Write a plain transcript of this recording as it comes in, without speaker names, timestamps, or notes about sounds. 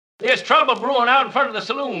There's trouble brewing out in front of the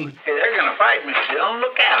saloon. Hey, they're gonna fight me, Still.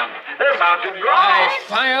 Look at them. They're about to draw. I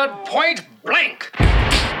fired point blank.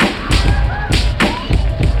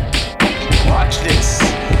 Watch this.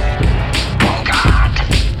 Oh, God.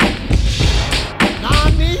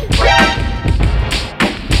 Nani?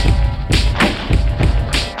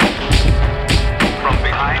 From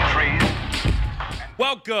behind trees.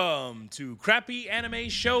 Welcome to Crappy Anime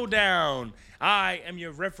Showdown. I am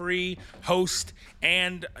your referee, host,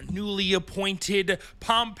 and newly appointed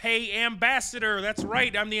Pompeii ambassador. That's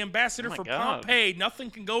right, I'm the ambassador for Pompeii.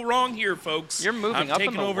 Nothing can go wrong here, folks. You're moving I'm up in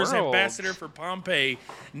taking the over as world. ambassador for Pompeii.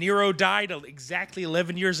 Nero died exactly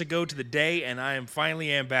 11 years ago to the day, and I am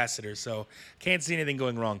finally ambassador, so can't see anything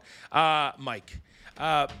going wrong. Mike.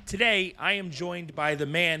 Today, I am joined by the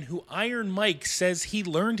man who Iron Mike says he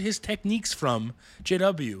learned his techniques from,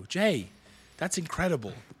 JW. Jay, that's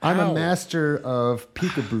incredible. I'm How? a master of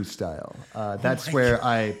peekaboo style. That's where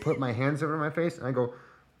I put my hands over my face and I go,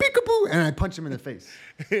 peekaboo, and I punch him in the face.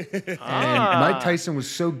 And Mike Tyson was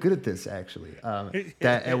so good at this, actually,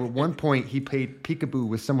 that at one point he played peekaboo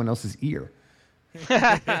with someone else's ear.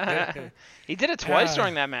 He did it twice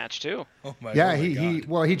during that match too. Oh my Yeah,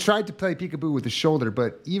 God. he tried to play peekaboo with his shoulder,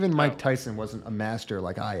 but even Mike Tyson wasn't a master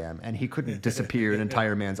like I am, and he couldn't disappear an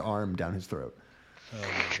entire man's arm down his throat. Oh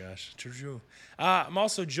my gosh, true. I'm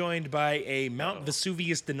also joined by a Mount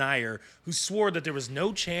Vesuvius denier who swore that there was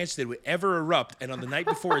no chance that it would ever erupt, and on the night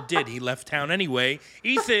before it did, he left town anyway.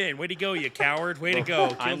 Ethan, way to go, you coward! Way to go,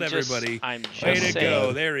 killed everybody. Way to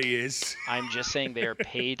go, there he is. I'm just saying they are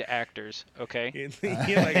paid actors, okay?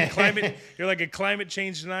 You're like a climate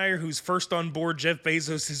change denier who's first on board Jeff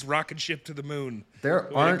Bezos' rocket ship to the moon.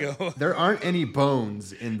 There aren't any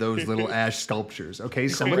bones in those little ash sculptures. Okay,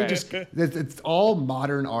 somebody it's all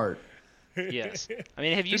modern art. Yes. I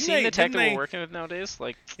mean, have you seen the tech that we're working with nowadays?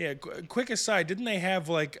 Like, yeah. Quick aside, didn't they have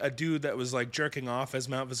like a dude that was like jerking off as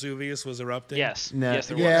Mount Vesuvius was erupting? yes. No, Yes,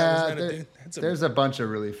 there yeah, was. there's a bunch of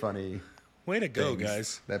really funny. Way to go, things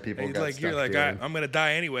guys! that people You're got like, stuck doing. I'm gonna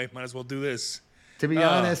die anyway. Might as well do this. To be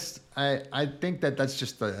honest, I think that's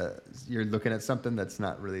just you're looking at something that's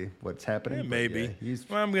not really what's happening. Yeah, but maybe. Yeah,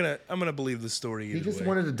 Well, I'm gonna believe the story. he just way.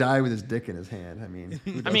 wanted to die with his dick in his hand. I mean,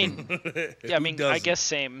 I guess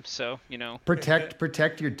same. So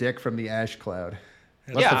protect your dick from the ash cloud.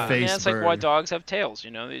 Let the yeah. I mean, face that's like burn. why dogs have tails.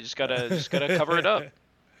 You know, they just gotta cover it up.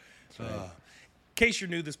 In case you're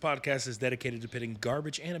new, this podcast is dedicated to pitting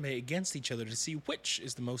garbage anime against each other to see which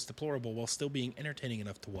is the most deplorable while still being entertaining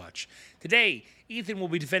enough to watch. Today, Ethan will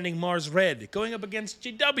be defending Mars Red, going up against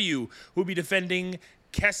JW, who will be defending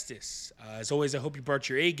Cestvs. As always, I hope you brought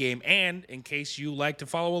your A game, and in case you like to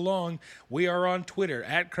follow along, we are on Twitter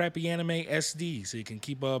at CrappyAnimeSD, so you can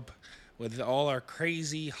keep up with all our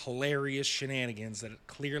crazy, hilarious shenanigans that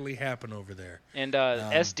clearly happen over there. And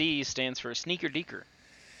SD stands for Sneaker Deeker.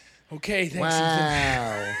 Okay, thanks,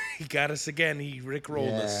 Wow. Ethan. He got us again. He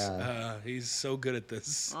rickrolled us. He's so good at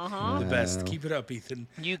this. The best. Keep it up, Ethan.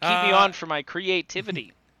 You keep me on for my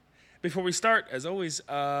creativity. Before we start, as always,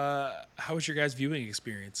 how was your guys' viewing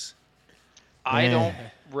experience? I don't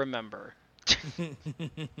remember.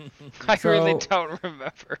 I really don't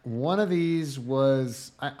remember. One of these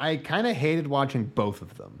was I kind of hated watching both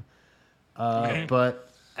of them, but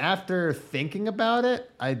after thinking about it,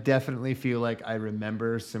 I definitely feel like I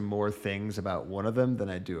remember some more things about one of them than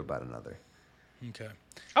I do about another. Okay.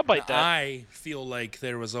 I'll bite that. I feel like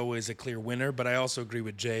there was always a clear winner, but I also agree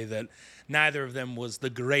with Jay that neither of them was the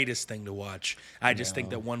greatest thing to watch. I just think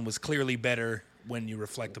that one was clearly better when you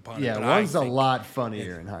reflect upon it. Yeah, but one's a lot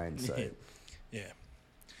funnier in hindsight. Yeah.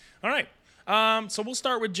 All right. So we'll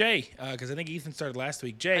start with Jay, because I think Ethan started last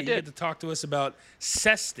week. Jay, you get to talk to us about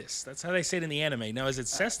Cestvs. That's how they say it in the anime. Now, is it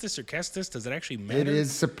Cestvs or Kestis? Does it actually matter? It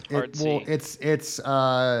is. It's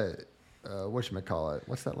whatchamacallit?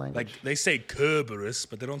 What's that language? Like, they say Kerberos,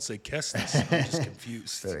 but they don't say Kestis. I'm just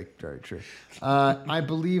confused. Very, very true. I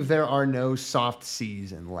believe there are no soft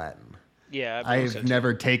C's in Latin. Yeah, I've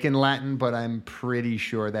never taken Latin, but I'm pretty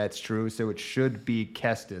sure that's true. So it should be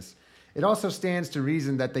Kestis. It also stands to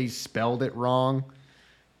reason that they spelled it wrong,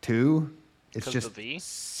 too. It's just the V?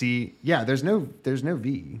 C. Yeah, there's no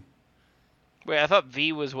V. Wait, I thought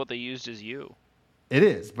V was what they used as U. It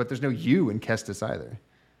is, but there's no U in Kestis either.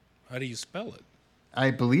 How do you spell it?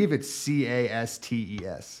 I believe it's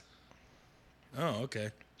Castes. Oh, okay.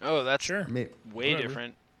 Oh, that's Way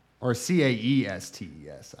different. Or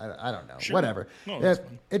Caestes. I don't know. Sure. Whatever. No, that's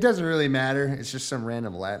fine. It doesn't really matter. It's just some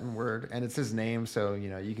random Latin word, and it's his name, so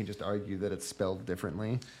you can just argue that it's spelled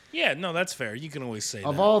differently. Yeah, no, that's fair. You can always say that.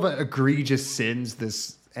 Of all the egregious sins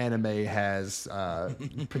this anime has,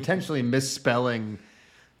 potentially misspelling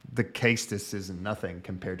the Cestvs is nothing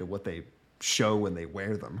compared to what they show when they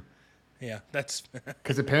wear them. Yeah, that's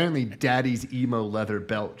because apparently Daddy's emo leather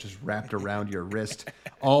belt just wrapped around your wrist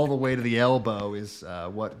all the way to the elbow is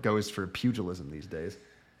what goes for pugilism these days.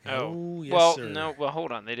 Oh, yes, well, sir. no, well,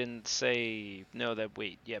 hold on. They didn't say no.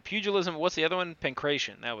 Wait, yeah, pugilism. What's the other one?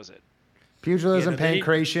 Pancration. That was it. Pugilism, Yeah, no,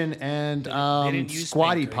 pancration, and they didn't use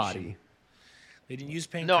squatty pancration. potty. They didn't use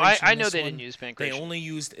pancration. No, I in know this they one. didn't use pancration. They only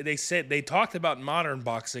used. They said they talked about modern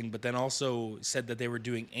boxing, but then also said that they were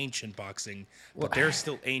doing ancient boxing. But they're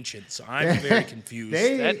still ancient, so I'm very confused.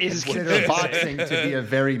 They That is consider confusing. boxing to be a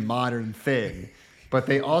very modern thing, but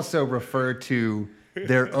they also refer to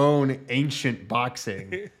their own ancient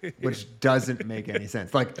boxing, which doesn't make any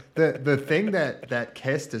sense. Like the thing that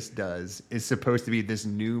Cestvs does is supposed to be this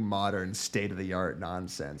new modern state of the art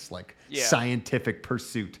nonsense, like scientific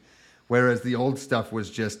pursuit. Whereas the old stuff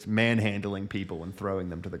was just manhandling people and throwing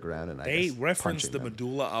them to the ground. And They guess reference punching the them.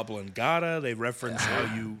 medulla oblongata. They reference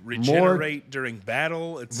how you regenerate during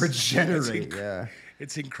battle. It's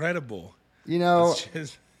incredible. You know, It's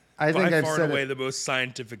just I think by I've far said and away it. the most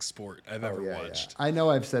scientific sport I've ever watched. I know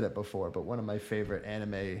I've said it before, but one of my favorite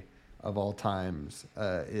anime of all times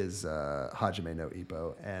is Hajime no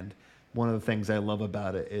Ippo. And one of the things I love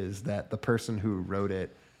about it is that the person who wrote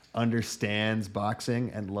it understands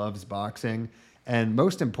boxing and loves boxing. And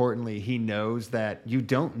most importantly, he knows that you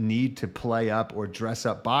don't need to play up or dress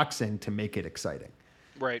up boxing to make it exciting.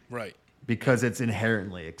 Right. Right. Because it's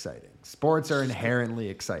inherently exciting. Sports are inherently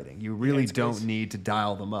exciting. You really don't need to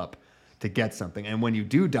dial them up to get something. And when you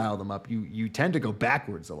do dial them up, you tend to go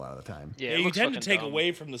backwards a lot of the time. Yeah, Yeah, it you looks tend to fucking take dumb.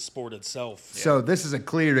 away from the sport itself. So this is a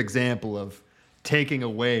clear example of taking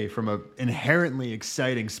away from an inherently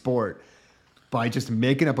exciting sport by just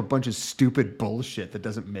making up a bunch of stupid bullshit that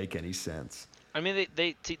doesn't make any sense. I mean,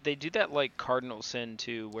 they do that like cardinal sin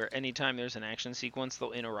too, where anytime there's an action sequence,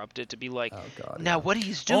 they'll interrupt it to be like, now what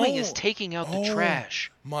he's doing is taking out the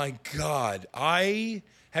trash. My God, I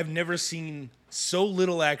have never seen so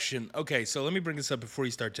little action. Okay, so let me bring this up before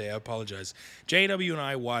you start, Jay. I apologize. JW and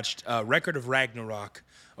I watched Record of Ragnarok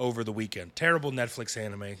over the weekend. Terrible Netflix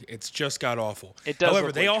anime. It's just got awful. It does However,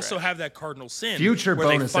 look they like also trash. have that cardinal sin. Future where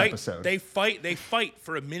bonus they fight, episode. They fight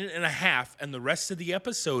for a minute and a half, and the rest of the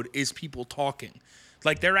episode is people talking.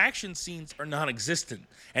 Like, their action scenes are non-existent.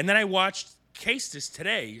 And then I watched Cestvs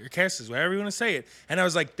today, or Cestvs, whatever you want to say it, and I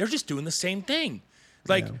was like, they're just doing the same thing.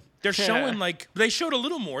 Like, they're showing, like, they showed a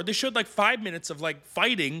little more. They showed, like, 5 minutes of, like,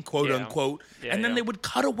 fighting, quote unquote, and then they would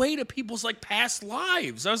cut away to people's, like, past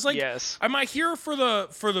lives. I was like, am I here for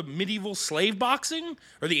the medieval slave boxing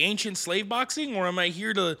or the ancient slave boxing, or am I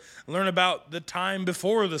here to learn about the time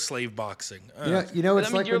before the slave boxing? You know, it's I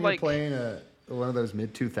mean, like you're when you're like- playing one of those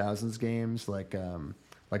mid-2000s games like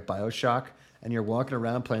BioShock, and you're walking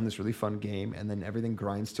around playing this really fun game, and then everything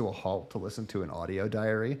grinds to a halt to listen to an audio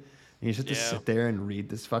diary. And you just have to sit there and read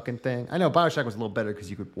this fucking thing. I know BioShock was a little better because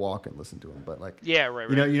you could walk and listen to them, but like, Yeah, right.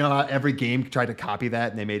 you know how every game tried to copy that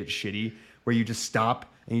and they made it shitty, where you just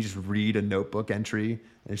stop and you just read a notebook entry,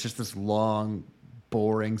 and it's just this long,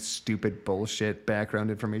 boring, stupid bullshit background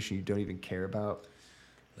information you don't even care about.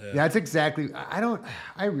 Yeah, that's exactly.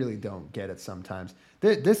 I really don't get it sometimes.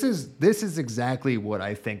 This is exactly what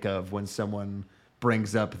I think of when someone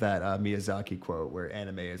brings up that Miyazaki quote where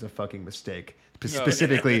anime is a fucking mistake.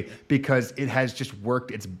 Specifically because it has just worked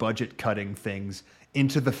its budget cutting things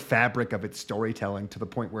into the fabric of its storytelling to the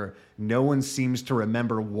point where no one seems to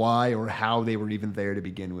remember why or how they were even there to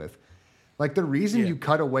begin with. Like, the reason you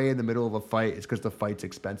cut away in the middle of a fight is because the fight's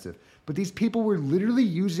expensive. But these people were literally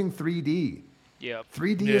using 3D. Yeah.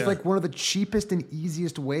 3D is like one of the cheapest and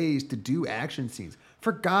easiest ways to do action scenes.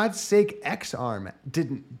 For God's sake, X-Arm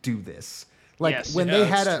didn't do this. Like, when they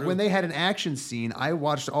had an action scene, I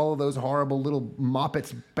watched all of those horrible little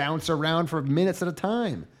moppets bounce around for minutes at a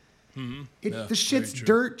time. Mm-hmm. The shit's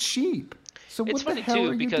dirt cheap. So It's what the funny, hell too,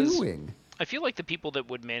 are you because doing? I feel like the people that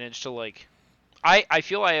would manage to, like... I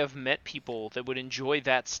feel I have met people that would enjoy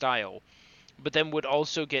that style, but then would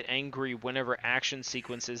also get angry whenever action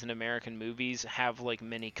sequences in American movies have, like,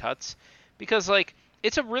 many cuts. Because, like,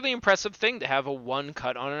 it's a really impressive thing to have a one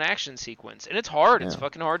cut on an action sequence. And it's hard. It's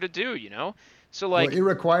fucking hard to do, you know? So, like... Well, it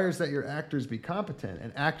requires that your actors be competent,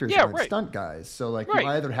 and actors aren't stunt guys. So, like, you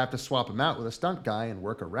either have to swap them out with a stunt guy and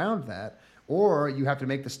work around that, or you have to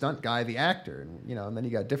make the stunt guy the actor, and, you know, and then you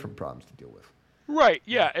got different problems to deal with. Right,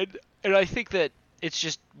 yeah. And I think that it's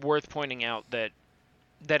just worth pointing out that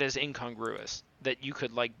that is incongruous, that you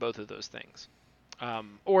could like both of those things.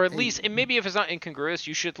 Or at least, and maybe if it's not incongruous,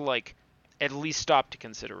 you should, like, at least stop to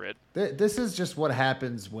consider it. This is just what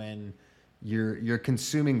happens when you're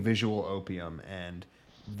consuming visual opium and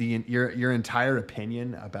your entire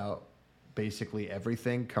opinion about basically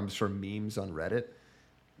everything comes from memes on Reddit,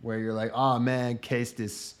 where you're like, oh man,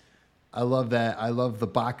 Cestvs, I love that. I love the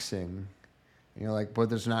boxing. And you're like, but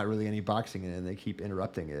there's not really any boxing in it, and they keep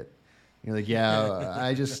interrupting it. And you're like, yeah,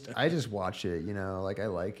 I just watch it, like I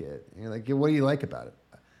like it. And you're like, yeah, what do you like about it?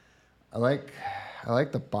 I like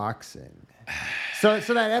the boxing. So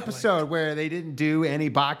that episode where they didn't do any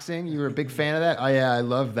boxing, you were a big fan of that? Oh yeah, I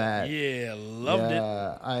love that. Yeah, loved it.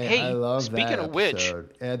 I love that. Speaking of which,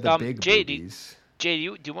 it had the big Jay, boobies. do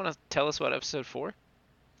you want to tell us about episode 4?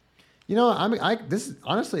 This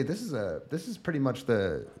is pretty much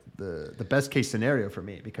the best case scenario for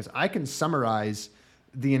me, because I can summarize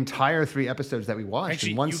the entire 3 episodes that we watched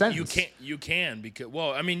in one sentence. You can because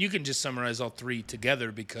you can just summarize all 3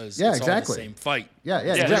 together because it's all the same fight. Yeah, it's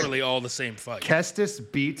exactly. literally all the same fight.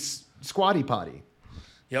 Cestvs beats Squatty Potty.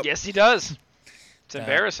 Yep. Yes, he does. It's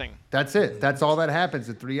embarrassing. That's it. That's all that happens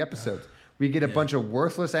in 3 episodes. We get a bunch of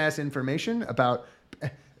worthless ass information about.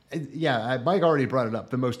 Mike already brought it up.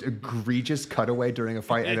 The most egregious cutaway during a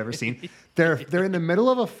fight I've ever seen. They're in the middle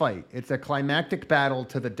of a fight. It's a climactic battle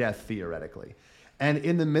to the death, theoretically. And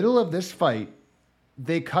in the middle of this fight,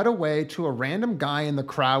 they cut away to a random guy in the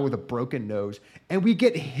crowd with a broken nose, and we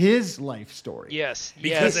get his life story. Yes.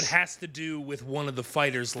 Because it has to do with one of the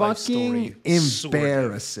fighters' life story.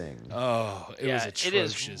 Embarrassing. Oh, it was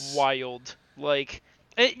atrocious. It is wild. Like,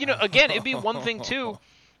 again, it'd be one thing, too,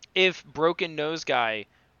 if Broken Nose Guy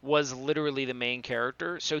was literally the main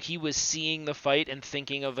character, so he was seeing the fight and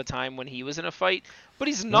thinking of a time when he was in a fight, but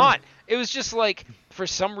he's not. It was just like, for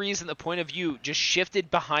some reason, the point of view just shifted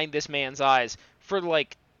behind this man's eyes for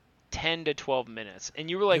like 10 to 12 minutes, and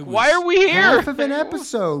you were like, why are we here? Half of an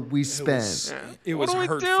episode we spent. It was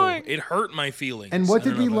hurtful. Doing? It hurt my feelings. And what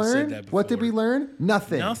did we learn?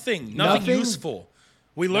 Nothing. Nothing useful.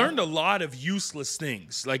 We learned a lot of useless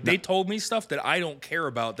things. Like, they told me stuff that I don't care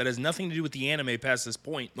about that has nothing to do with the anime past this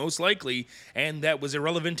point, most likely, and that was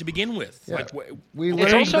irrelevant to begin with. Yeah. Like, we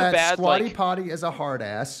learned that Squatty Potty is a hard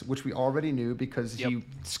ass, which we already knew because he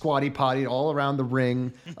Squatty Pottied all around the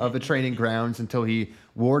ring of the training grounds until he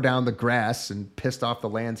wore down the grass and pissed off the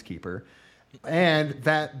landskeeper. And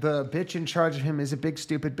that the bitch in charge of him is a big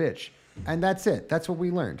stupid bitch. And that's it. That's what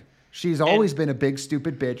we learned. She's always been a big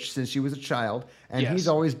stupid bitch since she was a child, and he's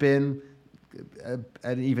always been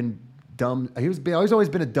an even dumb. He's always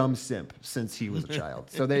been a dumb simp since he was a child.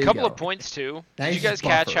 So there you go. A couple of points too. Did you guys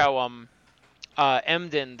catch how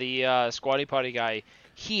Emden, the Squatty Potty guy,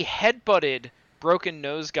 he headbutted Broken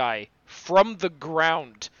Nose Guy from the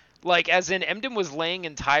ground, like as in Emden was laying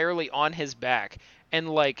entirely on his back, and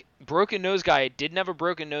like Broken Nose Guy didn't have a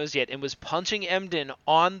broken nose yet and was punching Emden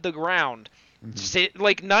on the ground.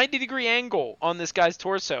 Like 90-degree angle on this guy's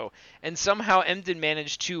torso, and somehow Emden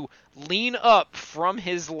managed to lean up from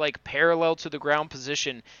his like parallel to the ground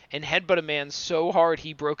position and headbutt a man so hard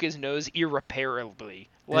he broke his nose irreparably.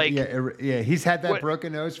 Like he's had that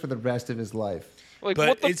broken nose for the rest of his life. Like, but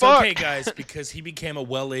what the it's fuck? okay, guys, because he became a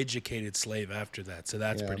well-educated slave after that, so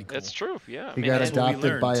that's pretty cool. That's true. Yeah, he got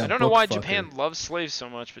adopted by a I don't know why book Japan fucker. loves slaves so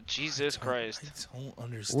much, but Jesus Christ. I don't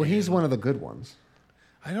understand. Well, he's one of the good ones.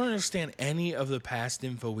 I don't understand any of the past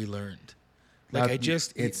info we learned. Like, it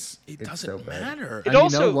doesn't so bad. matter. And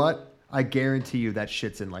you know what? I guarantee you that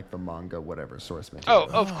shit's in like the manga, whatever source material.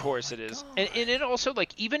 Oh, of course it is. And it also,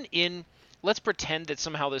 like, even in, let's pretend that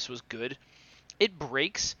somehow this was good, it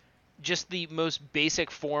breaks just the most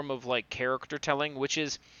basic form of like character telling, which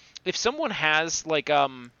is if someone has like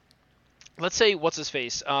let's say what's his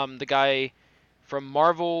face, the guy from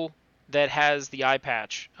Marvel that has the eye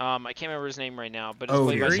patch. I can't remember his name right now, but it's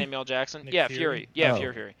played by Samuel L. Jackson. Nick Fury? Fury. Yeah,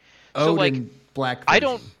 Fury. So like Black. I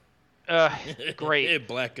don't. Great.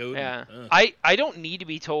 Black Odin. Yeah. I don't need to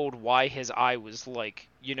be told why his eye was like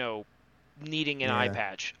needing an eye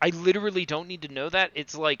patch. I literally don't need to know that.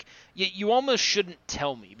 It's like you almost shouldn't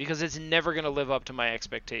tell me because it's never gonna live up to my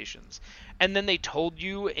expectations. And then they told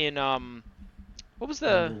you in what was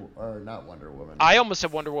the not Wonder Woman. I almost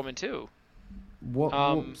said Wonder Woman too.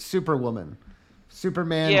 Superwoman.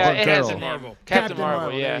 Superman. Yeah, but it girl. has a name. Captain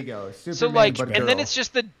Marvel. Yeah. There you go. Superman, so like, but and girl. then it's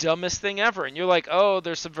just the dumbest thing ever, and you're like, oh,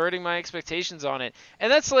 they're subverting my expectations on it,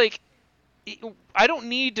 and that's like, I don't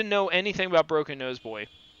need to know anything about Broken Nose Boy,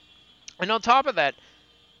 and on top of that,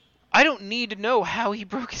 I don't need to know how he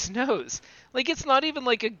broke his nose. Like, it's not even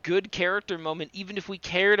like a good character moment, even if we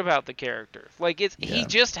cared about the character. Like, he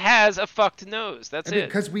just has a fucked nose. That's it.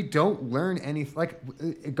 Because we don't learn any,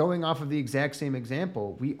 like, going off of the exact same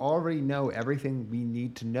example, we already know everything we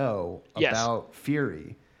need to know about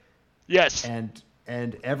Fury. Yes. And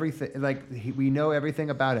everything, like, we know everything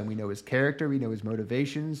about him. We know his character. We know his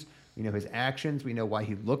motivations. We know his actions. We know why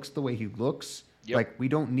he looks the way he looks. Yep. Like, we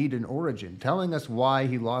don't need an origin. Telling us why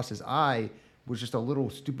he lost his eye was just a little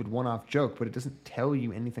stupid one-off joke, but it doesn't tell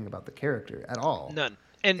you anything about the character at all. None.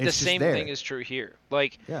 And It's the just same there. thing is true here.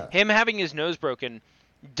 Like, Yeah. him having his nose broken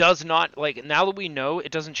does not, like, now that we know,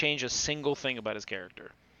 it doesn't change a single thing about his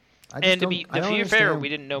character. And to be fair, understand we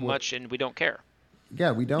didn't know much, and we don't care.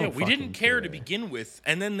 Yeah, we don't. Yeah, we didn't fucking care to begin with,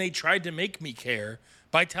 and then they tried to make me care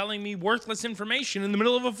by telling me worthless information in the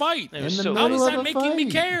middle of a fight. It was In the so middle How does of that a making me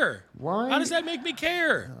fight. care? Why? How does that make me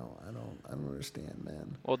care? I don't understand,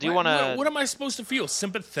 man. Well, do you want to... What am I supposed to feel?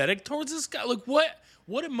 Sympathetic towards this guy? Like,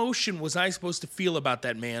 what emotion was I supposed to feel about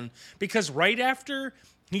that man? Because right after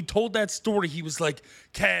he told that story, he was like,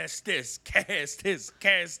 cast this, cast this,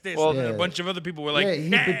 cast this. Well, and then Yeah. a bunch of other people were like, Yeah, he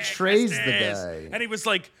 "Nah, betrays cast the this." guy. And he was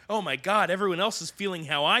like, oh my God, everyone else is feeling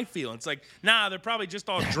how I feel. It's like, nah, they're probably just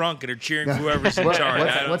all drunk and are cheering whoever's in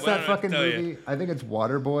charge. What's that fucking tell movie? you. I think it's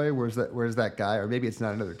Waterboy. Where's that guy? Or maybe it's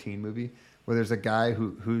not another teen movie. Where there's a guy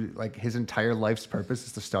who like his entire life's purpose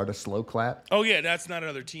is to start a slow clap. Oh yeah, that's not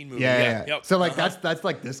another teen movie. Yeah. Yep. So like that's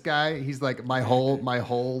like this guy. He's like my whole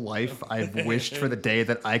life I've wished for the day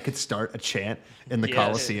that I could start a chant in the Yeah.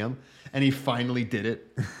 Coliseum, and he finally did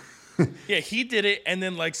it. Yeah, he did it, and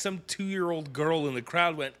then like some 2-year-old girl in the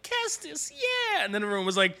crowd went, Cestvs, yeah, and then everyone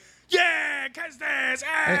was like, yeah, Cestvs,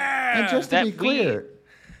 ah! And just to That be clear,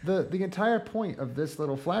 the entire point of this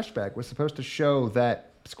little flashback was supposed to show that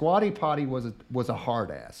Squatty Potty was a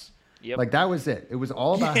hard ass. Yep. Like that was it. It was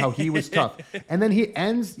all about how he was tough. And then he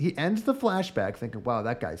ends the flashback thinking, wow,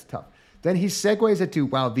 that guy's tough. Then he segues it to,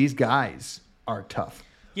 wow, these guys are tough.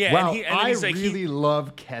 Yeah, wow, and then I he's like, really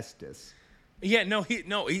love Cestvs. Yeah,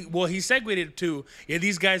 he segued it to, yeah,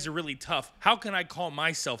 these guys are really tough. How can I call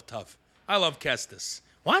myself tough? I love Cestvs.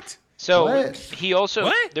 What? So What? he also...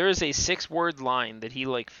 What? There is a 6-word line that he,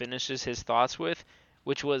 like, finishes his thoughts with,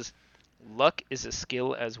 which was, luck is a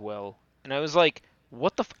skill as well. And I was like,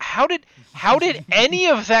 what the... How did any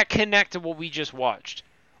of that connect to what we just watched?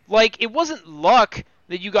 Like, it wasn't luck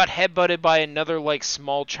that you got headbutted by another, like,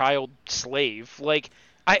 small child slave. Like,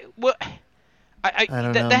 I don't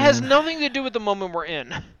know, that has man. nothing to do with the moment we're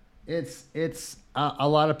in. It's a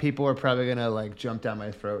lot of people are probably gonna like jump down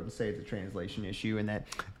my throat and say it's a translation issue, and that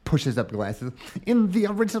pushes up glasses. In the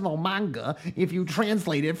original manga, if you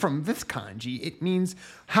translate it from this kanji, it means,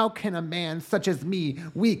 how can a man such as me,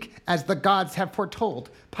 weak as the gods have foretold,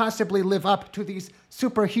 possibly live up to these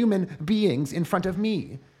superhuman beings in front of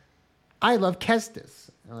me? I love Cestvs.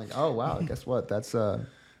 I'm like, oh wow, guess what? That's not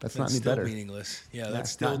any still better. meaningless. Yeah, Nah, that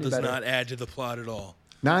it's still not any does better. not add to the plot at all.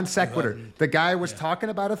 Non sequitur. The guy was talking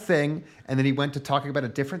about a thing, and then he went to talking about a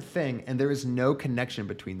different thing, and there is no connection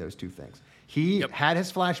between those two things. He had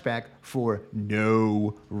his flashback for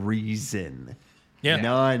no reason. Yeah.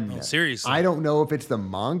 None. Oh, seriously. I don't know if it's the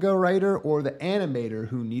manga writer or the animator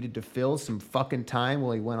who needed to fill some fucking time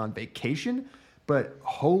while he went on vacation, but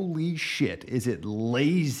holy shit, is it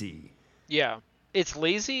lazy. Yeah, it's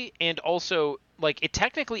lazy, and also, like, it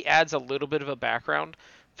technically adds a little bit of a background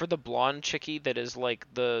for the blonde chickie that is, like,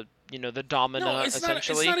 the domina, No, it's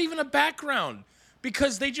essentially. not even a background,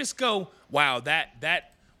 because they just go, wow,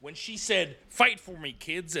 that when she said, fight for me,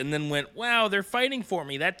 kids, and then went, wow, they're fighting for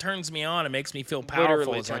me, that turns me on. It makes me feel powerful.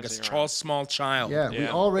 Literally It's like a turns me on. small child. Yeah, we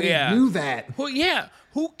Yeah. already Yeah. knew that. Well, yeah.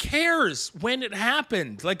 Who cares when it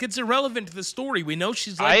happened? Like, it's irrelevant to the story. We know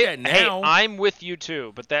she's like that now. Hey, I'm with you,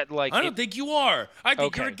 too, but that, like... I don't think you are. I think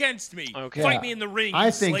Okay. you're against me. Okay. Fight Yeah. me in the ring. I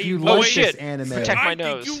you think slave you boy. like Oh, this shit. anime. Protect my I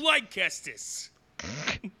nose. think you like Cestvs.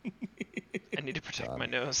 I need to protect my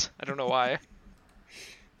nose. I don't know why.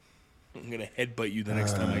 I'm gonna headbutt you the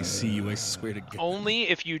next time I see you. I swear to God. Only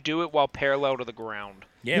if you do it while parallel to the ground.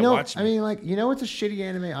 Yeah, You know, watch me. I mean, like, you know what's a shitty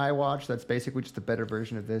anime I watch that's basically just a better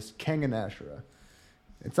version of this? Kengan Ashura.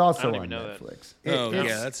 It's also don't on even know that. Netflix. Oh, it's,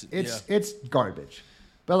 yeah, that's- it's garbage.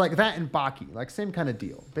 But like that and Baki, like same kind of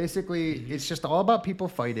deal. Basically, it's just all about people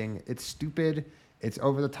fighting. It's stupid. It's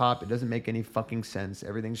over the top. It doesn't make any fucking sense.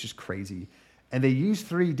 Everything's just crazy. And they use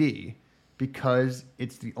 3D because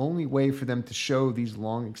it's the only way for them to show these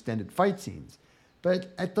long extended fight scenes.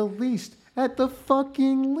 But at the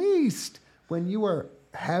fucking least, when you are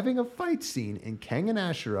having a fight scene in Kengan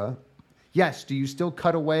Ashura, yes, do you still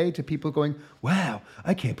cut away to people going, wow,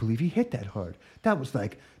 I can't believe he hit that hard. That was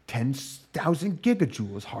like 10,000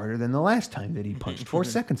 gigajoules harder than the last time that he punched 4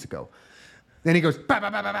 seconds ago. Then he goes, bah, bah,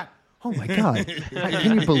 bah, bah, bah. Oh my God.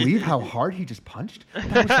 Can you believe how hard he just punched?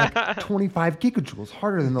 That was like 25 gigajoules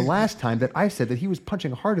harder than the last time that I said that he was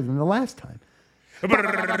punching harder than the last time.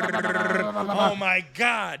 Oh my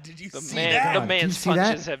God! Did you see that? The Did you man's see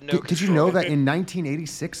punches that? have no Did you know that in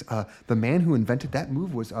 1986, the man who invented that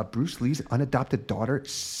move was Bruce Lee's unadopted daughter,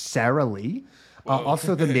 Sarah Lee?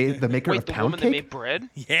 Also the maker Wait, of the Pound woman Cake. that made bread?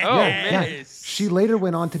 Yeah. Oh, Yeah. man. Yes. She later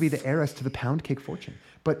went on to be the heiress to the Pound Cake fortune.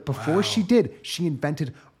 But before she did, she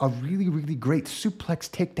invented a really, really great suplex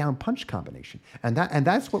takedown punch combination. And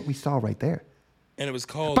that's what we saw right there. And it was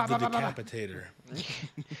called the Decapitator.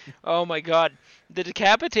 Oh my God, the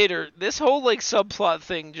Decapitator. This whole like subplot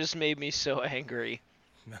thing just made me so angry.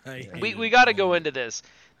 We got to go into this.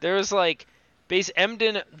 There's like,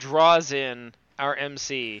 Emden draws in our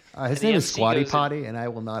MC. His name is Squatty Potty, and I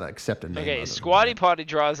will not accept a name. Okay, Squatty Potty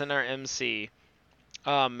draws in our MC,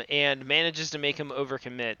 and manages to make him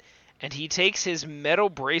overcommit. And he takes his metal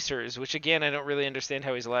bracers, which again I don't really understand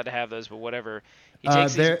how he's allowed to have those, but whatever. He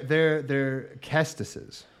takes they're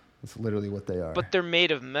Cestvs. That's literally what they are. but they're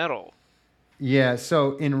made of metal. Yeah,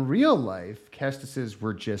 so in real life, Cestvs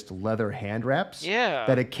were just leather hand wraps. Yeah.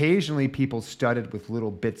 That occasionally people studded with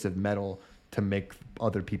little bits of metal to make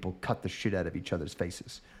other people cut the shit out of each other's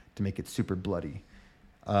faces to make it super bloody.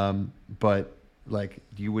 But like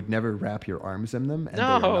you would never wrap your arms in them, and they're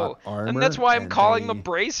not armor, and that's why I'm and calling them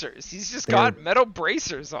bracers. He's just got metal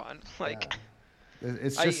bracers on, like.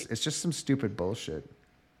 It's just some stupid bullshit.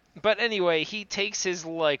 But anyway, he takes his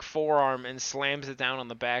like forearm and slams it down on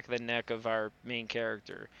the back of the neck of our main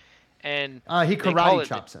character, and he karate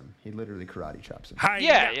chops him. He literally karate chops him.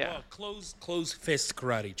 Yeah. Well, close fist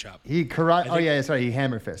karate chop. He karate. Oh yeah, sorry. He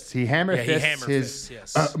hammer fists. He hammer fists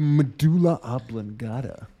his medulla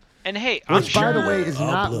oblongata. And hey, which by the way is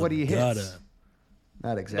not what he hits.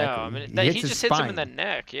 Not exactly. No, I mean he just hits him in the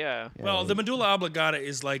neck. Yeah. Well, the medulla oblongata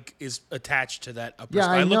is attached to that upper Yeah,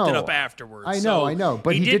 spine. I know. looked it up afterwards. I know,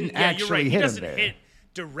 but he didn't actually hit him He doesn't there. hit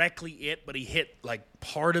directly but he hit like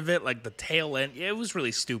part of it, like the tail end. It was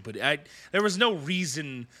really stupid. There was no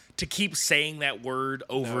reason to keep saying that word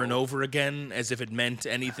over and over again as if it meant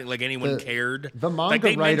anything, like anyone cared. The manga like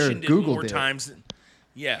they writer mentioned Googled it more it. times.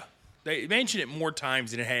 Yeah. They mentioned it more times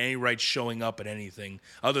than it had any right showing up in anything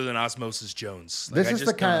other than Osmosis Jones. Like, This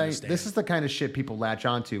is the kind of shit people latch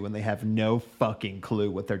onto when they have no fucking clue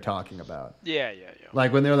what they're talking about. Yeah.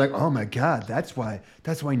 Like when they're like, "Oh my god, that's why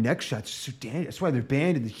neck shots are so dangerous. That's why they're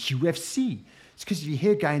banned in the UFC. It's because if you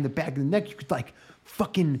hit a guy in the back of the neck, you could like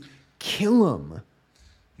fucking kill him."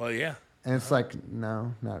 Well, yeah. And it's like,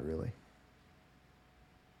 no, not really.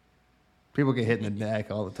 People get hit in the neck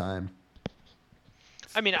all the time.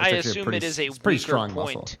 I mean, I assume it is a pretty weaker strong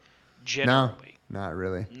point, muscle. generally. No, not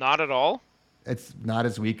really. Not at all? It's not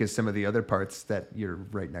as weak as some of the other parts that you're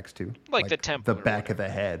right next to. Like the temple the or back of the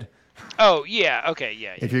head. Oh, yeah. Okay,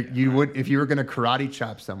 yeah. If you were going to karate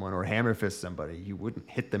chop someone or hammer fist somebody, you wouldn't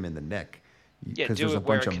hit them in the neck. Yeah, Because do there's it a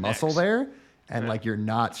where bunch it of muscle connects. there, and like you're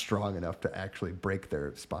not strong enough to actually break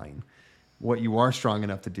their spine. What you are strong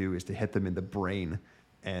enough to do is to hit them in the brain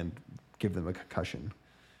and give them a concussion.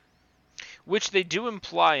 Which they do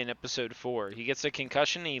imply in episode 4. He gets a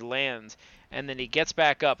concussion, he lands, and then he gets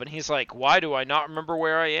back up, and he's like, "Why do I not remember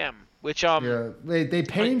where I am?" Which Yeah, they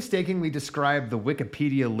painstakingly describe the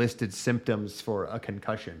Wikipedia listed symptoms for a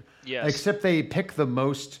concussion. Yes. Except they pick the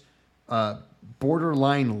most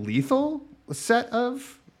borderline lethal set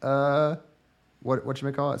of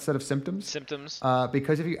whatchamacallit, set of symptoms. Symptoms.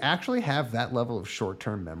 Because if you actually have that level of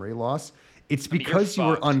short-term memory loss, it's mean, you're because you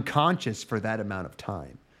were fucked. unconscious for that amount of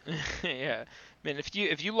time. Yeah. Man,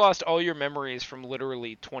 if you lost all your memories from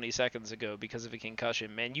literally 20 seconds ago because of a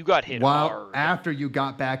concussion, man, you got hit While hard. after you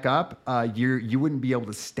got back up, you wouldn't be able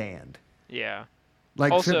to stand. Yeah.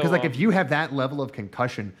 Like, Also, because like if you have that level of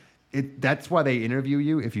concussion, that's why they interview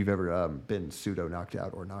you if you've ever been pseudo knocked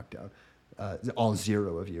out or knocked out. All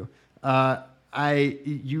 0 of you.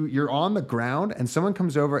 You're on the ground and someone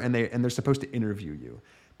comes over and they're supposed to interview you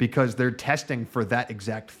because they're testing for that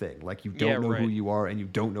exact thing. Like you don't know who you are and you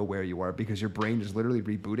don't know where you are because your brain is literally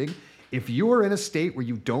rebooting. If you are in a state where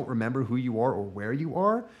you don't remember who you are or where you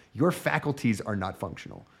are, your faculties are not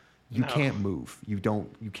functional. You can't move. You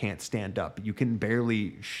can't stand up. You can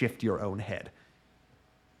barely shift your own head.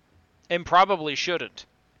 And probably shouldn't.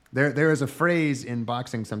 There is a phrase in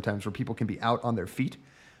boxing sometimes where people can be out on their feet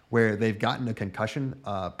where they've gotten a concussion,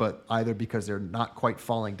 but either because they're not quite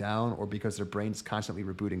falling down or because their brain's constantly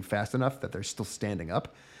rebooting fast enough that they're still standing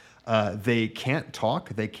up. They can't talk,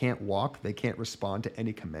 they can't walk, they can't respond to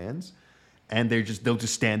any commands, and they'll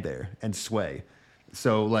just stand there and sway.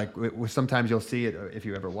 So like sometimes you'll see it if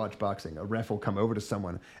you ever watch boxing. A ref will come over to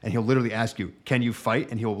someone and he'll literally ask you, "Can you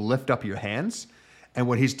fight?" And he'll lift up your hands. And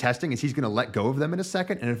what he's testing is he's going to let go of them in a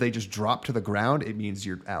second, and if they just drop to the ground, it means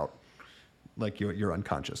you're out. Like you're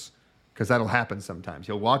unconscious, because that'll happen sometimes.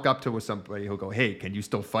 He'll walk up to somebody, he'll go, hey, can you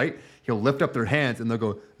still fight? He'll lift up their hands, and they'll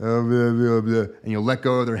go, oh, blah, blah, blah, and you'll let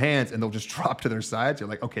go of their hands, and they'll just drop to their sides. You're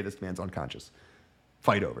like, okay, this man's unconscious.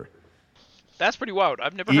 Fight over. That's pretty wild.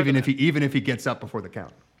 I've never heard of that. Even if he gets up before the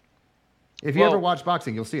count. If you ever watch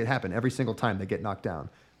boxing, you'll see it happen every single time they get knocked down.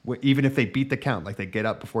 Even if they beat the count, like they get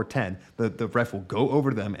up before 10, the ref will go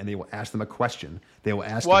over to them and they will ask them a question. They will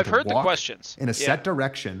ask them I've to heard the walk questions. in a set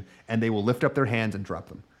direction, and they will lift up their hands and drop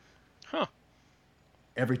them. Huh.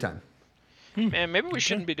 Every time. Man, maybe we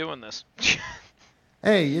shouldn't be doing this.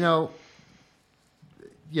 Hey,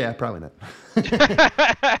 yeah, probably not.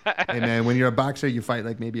 Hey, man, when you're a boxer, you fight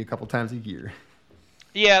like maybe a couple times a year.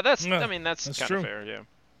 Yeah, that's No, kind that's of true. fair,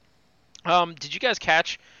 yeah. Did you guys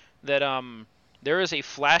catch that there is a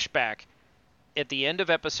flashback at the end of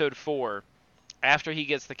episode 4 after he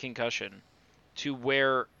gets the concussion to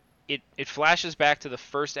where it flashes back to the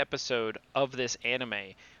first episode of this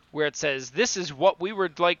anime where it says, this is what we were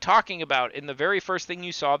like talking about in the very first thing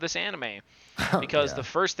you saw this anime. Because the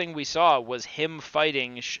first thing we saw was him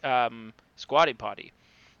fighting Squatty Potty.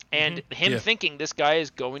 And him thinking this guy is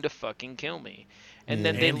going to fucking kill me. And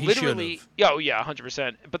then they And he literally... should've. Oh, yeah,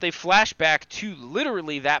 100%. But they flash back to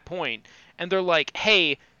literally that point, and they're like,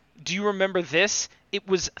 hey, do you remember this? It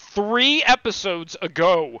was 3 episodes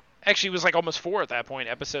ago. Actually, it was like almost 4 at that point,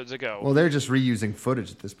 episodes ago. Well, they're just reusing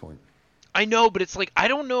footage at this point. I know, but it's like, I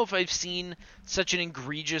don't know if I've seen such an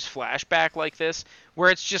egregious flashback like this, where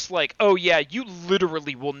it's just like, oh yeah, you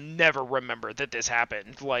literally will never remember that this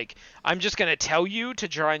happened. Like, I'm just going to tell you to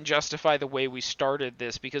try and justify the way we started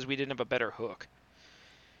this because we didn't have a better hook.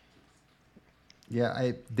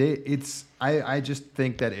 Yeah, I just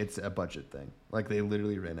think that it's a budget thing. Like, they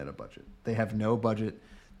literally ran out of budget. They have no budget.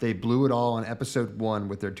 They blew it all on episode 1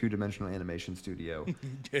 with their 2-dimensional animation studio,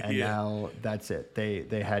 and now that's it.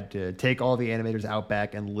 They had to take all the animators out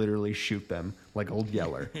back and literally shoot them like Old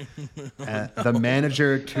Yeller. The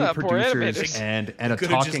manager, 2 producers, and a Could have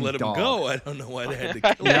talking just let dog. him go. I don't know why they had to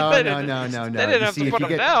kill him. No. They didn't have to put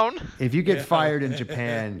him down. If you get fired in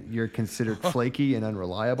Japan, you're considered flaky and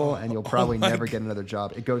unreliable, and you'll probably never get another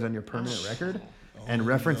job. It goes on your permanent record, and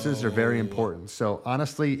references are very important. So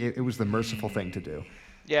honestly, it was the merciful thing to do.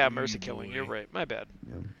 Yeah, mercy killing. You're right. My bad.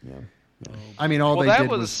 Yeah. I mean, all Well, they that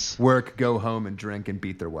did was was- work, go home, and drink, and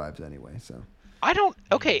beat their wives anyway. So I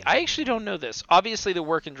actually don't know this. Obviously, the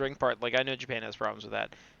work and drink part, like, I know Japan has problems with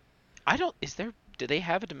that. Do they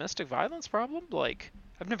have a domestic violence problem? Like,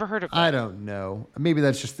 I've never heard of that. I don't know. Maybe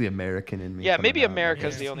that's just the American in me. Yeah, coming maybe out.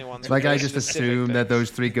 America's the only one. Like, I just assume that those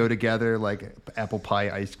 3 go together, like apple pie,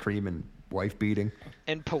 ice cream, and wife beating.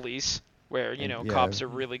 And police, where, Yeah. cops are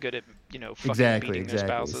really good at, fucking beating their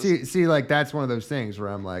spouses. See, like, that's one of those things where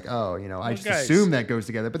I'm like, oh, I just guys- assume that goes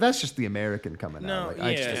together, but that's just the American coming No, out.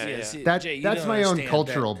 Like, yeah. See, That, Jay, you that's don't my own understand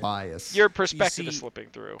cultural that bias. Your perspective You is see- slipping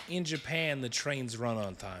through. In Japan, the trains run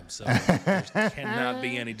on time, so there cannot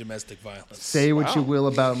be any domestic violence. Say what you will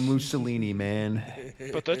about Mussolini, man.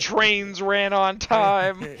 But the trains ran on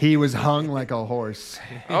time. He was hung like a horse.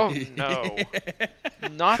 Oh, no.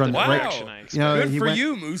 Not From- the Wow. direction I expected. You know, Good he for went-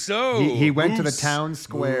 you, Muso. He went to the Moose. town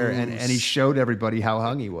square and he showed everybody how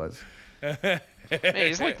hung he was. Man,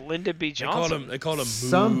 he's like Lyndon B. Johnson. They called him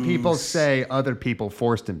Some people Moose. say other people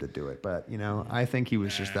forced him to do it, but I think he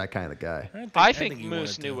was just that kind of guy. I think he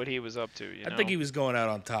Moose wanted knew to. what he was up to. I think he was going out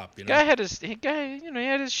on top. Guy had his he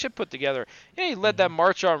had his shit put together. Yeah, he led that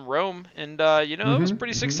march on Rome, and it was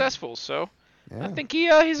pretty successful. So Yeah. I think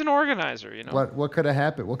he's an organizer. What could have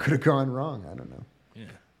happened? What could have gone wrong? I don't know.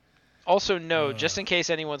 Also, no, just in case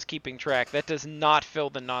anyone's keeping track, that does not fill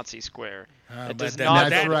the Nazi square. That But does that, not.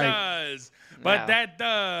 That's that right. does. But No. that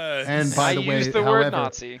does. And by I the way, used the however, word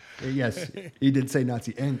Nazi. Yes, he did say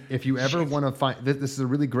Nazi. And if you ever want to find, this is a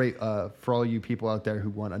really great for all you people out there who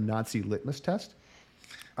want a Nazi litmus test.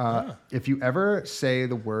 If you ever say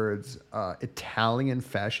the words Italian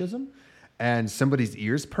fascism, and somebody's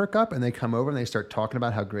ears perk up and they come over and they start talking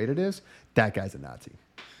about how great it is, that guy's a Nazi.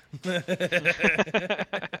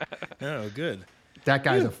 Oh, good. That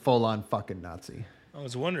guy's a full-on fucking Nazi. I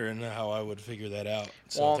was wondering how I would figure that out.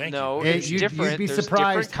 So Well, thank no, you. there's You'd different. be There's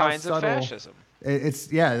surprised different how kinds of subtle- fascism.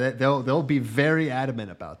 They'll be very adamant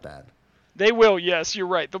about that. They will, yes, you're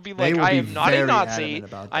right. They'll be They like, will I be am not a very Nazi, adamant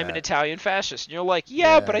about I'm an that. Italian fascist. And you're like,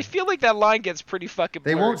 yeah, but I feel like that line gets pretty fucking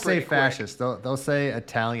They blurry won't say pretty quick. fascist. They'll say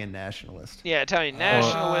Italian nationalist. Yeah, Italian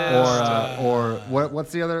nationalist. Or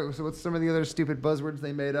what's the other? What's some of the other stupid buzzwords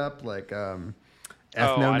they made up, like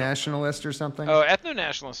ethno-nationalist or something?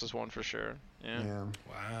 Ethno-nationalist is one for sure. Yeah. Yeah.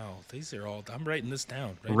 Wow, these are all. I'm writing this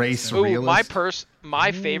down. Race Ooh, realist.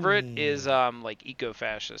 my favorite is like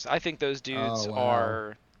eco-fascist. I think those dudes Oh, wow.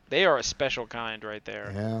 are a special kind right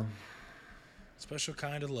there. Yeah. Special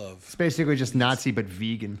kind of love. It's basically just Nazi but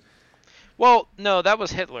vegan. Well, no, that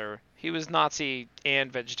was Hitler. He was Nazi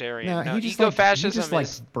and vegetarian. No, he just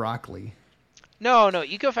likes broccoli. No,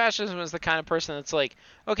 ecofascism is the kind of person that's like,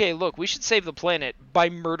 okay, look, we should save the planet by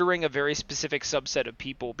murdering a very specific subset of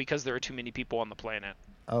people because there are too many people on the planet.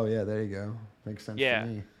 Oh yeah, there you go. Makes sense to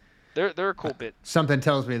me. They're a cool bit. Something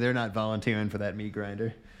tells me they're not volunteering for that meat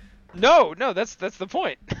grinder. No, that's the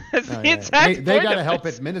point. That's the exact point. They gotta help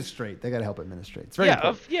administrate. It's very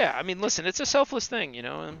important. I mean, listen, it's a selfless thing, you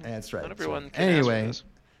know. And that's right. Not everyone can anyway, ask for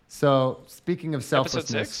this. So speaking of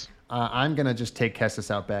selflessness, Episode 6? I'm gonna just take Cestvs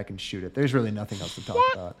out back and shoot it. There's really nothing else to talk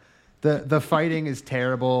about. The fighting is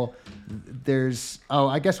terrible.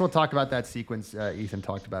 I guess we'll talk about that sequence Ethan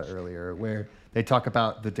talked about earlier, where they talk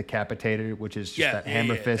about the decapitator, which is just that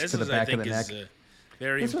hammer fist to the back of the neck.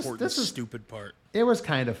 Very important, stupid part. It was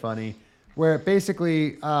kind of funny, where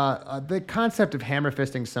basically the concept of hammer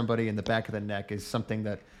fisting somebody in the back of the neck is something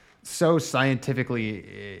that so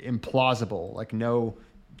scientifically implausible. Like no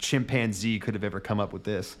chimpanzee could have ever come up with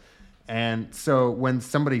this. And so when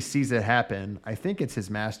somebody sees it happen, I think it's his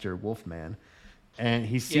master, Wolfman, and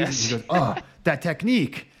he sees it and he goes, "Oh, that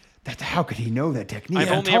technique! How could he know that technique?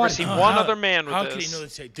 I've only ever seen one other man with this. How could he know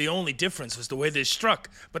that? The only difference was the way they struck,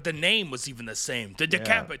 but the name was even the same. The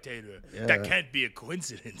decapitator. Yeah. That can't be a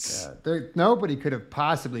coincidence. Yeah. Nobody could have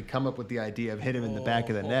possibly come up with the idea of hit him in the back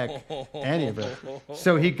of the neck. Any of it.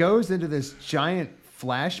 So he goes into this giant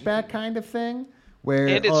flashback kind of thing. Where,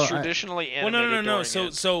 and it's traditionally animated. Well, no.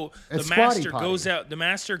 So the master goes out. The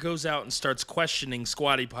master goes out and starts questioning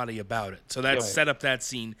Squatty Potty about it. So that's set up that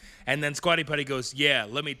scene, and then Squatty Potty goes, "Yeah,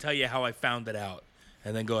 let me tell you how I found it out,"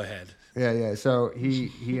 and then go ahead. Yeah. So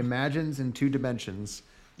he imagines in 2 dimensions.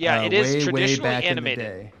 Yeah, it is traditionally way back animated,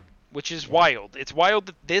 in the day. which is wild. It's wild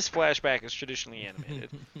that this flashback is traditionally animated.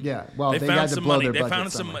 Yeah, well, they found got to some blow money. their They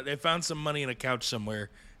budget found some money in a couch somewhere,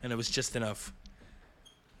 and it was just enough.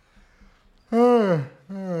 Is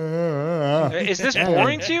this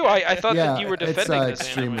boring to you? I thought that you were defending this. It's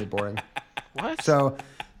extremely boring. What? So,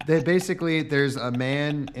 there's a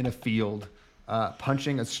man in a field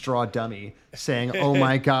punching a straw dummy, saying, "Oh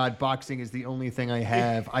my God, boxing is the only thing I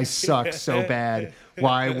have. I suck so bad.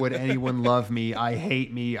 Why would anyone love me? I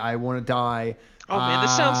hate me. I want to die." Oh man,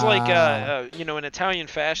 this sounds like an Italian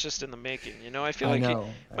fascist in the making. I feel like he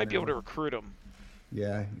might be able to recruit him.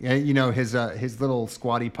 Yeah. His little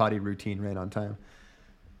Squatty Potty routine ran on time.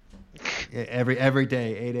 Every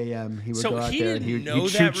day, 8 a.m. he would go out there and he'd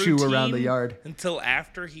choo around the yard until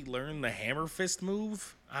after he learned the hammer fist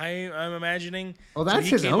move. I'm imagining. Well, that's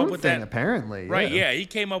his own thing, apparently. Right? Yeah, he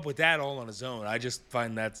came up with that all on his own. I just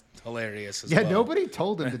find that hilarious. Well. Nobody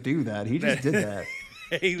told him to do that. He just did that.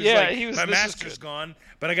 He was my master's gone,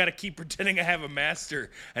 but I got to keep pretending I have a master.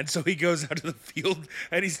 And so he goes out to the field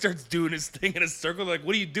and he starts doing his thing in a circle. They're like,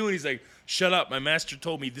 "What are you doing?" He's like, "Shut up. My master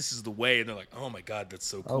told me this is the way." And they're like, "Oh my God, that's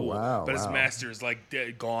so cool." Oh, wow. But his master is like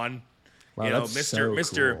gone. Wow, that's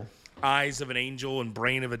Mr. Cool. Eyes of an angel and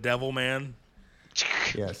brain of a devil man.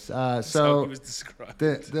 Yes. So he was described.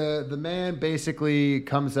 The man basically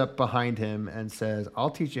comes up behind him and says, "I'll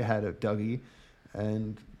teach you how to Dougie."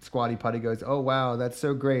 And Squatty Potty goes, "Oh, wow, that's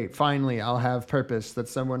so great. Finally, I'll have purpose that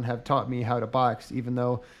someone have taught me how to box, even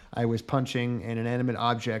though I was punching an inanimate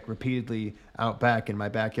object repeatedly out back in my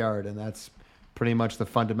backyard." And that's pretty much the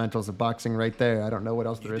fundamentals of boxing right there. I don't know what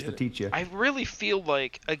else there is to teach you. I really feel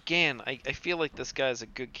like, again, I feel like this guy's a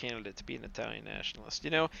good candidate to be an Italian nationalist.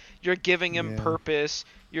 You're giving him purpose.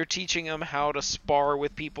 You're teaching him how to spar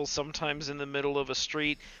with people sometimes in the middle of a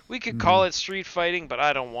street. We could call it street fighting, but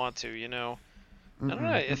I don't want to, I don't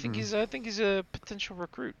know. I think he's a potential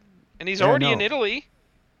recruit, and he's already in Italy.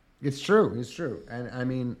 It's true, and I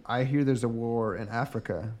mean, I hear there's a war in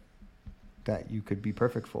Africa that you could be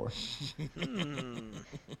perfect for.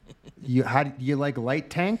 How do you like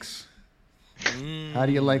light tanks? How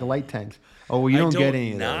do you like light tanks? Oh, well, you don't get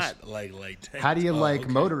any of those. Not like light tanks. How do you like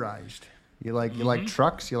motorized? You like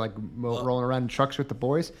trucks? You like rolling around in trucks with the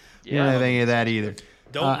boys? You don't have any of that either.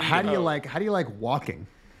 How do you like walking?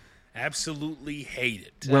 Absolutely hate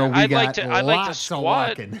it. Well, I'd like to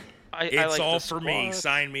squat. It's all for me.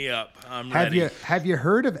 Sign me up. I'm ready. Have you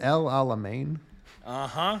heard of El Alamein?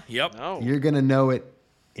 Yep. No. You're gonna know it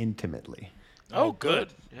intimately. Oh,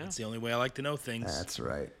 good. Yeah. That's the only way I like to know things. That's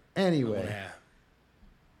right. Anyway,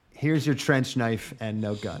 here's your trench knife and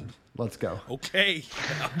no gun. Let's go. Okay,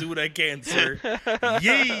 I'll do what I can, sir.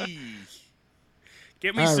 Yay!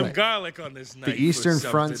 Get me some garlic on this knife. The Eastern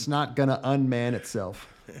Front's not gonna unman itself.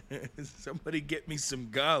 Somebody get me some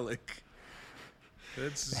garlic.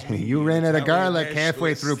 You ran out of garlic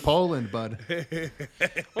halfway through Poland, bud.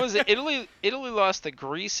 What was it? Italy lost to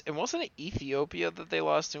Greece, and wasn't it Ethiopia that they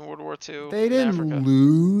lost in World War II? They didn't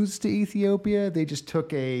lose to Ethiopia. They just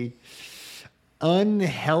took a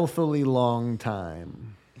unhealthily long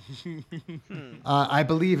time. I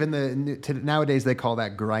believe nowadays they call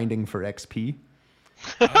that grinding for XP.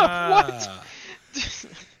 What?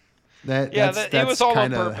 It was all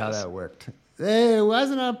kind of how that worked. It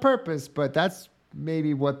wasn't on purpose, but that's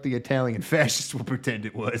maybe what the Italian fascists will pretend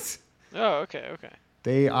it was. Oh, okay.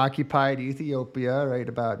 They occupied Ethiopia right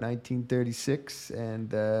about 1936, and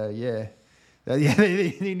they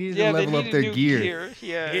needed to level up their gear.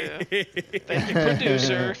 Yeah. Thank you,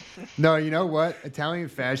 producer. No, you know what? Italian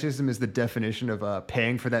fascism is the definition of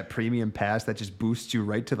paying for that premium pass that just boosts you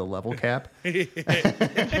right to the level cap.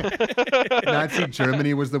 Nazi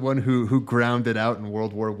Germany was the one who ground it out in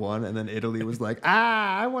World War I, and then Italy was like,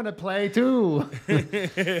 I want to play too.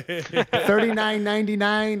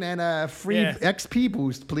 $39.99 and a free XP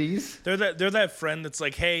boost, please. They're that friend that's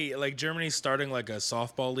like, hey, like Germany's starting like a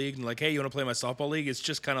softball league, and like, hey, you want to play my softball league? It's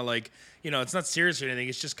just kind of like, it's not serious or anything.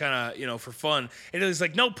 It's just kind of, for fun. And Italy's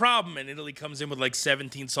like, no problem. And Italy comes in with like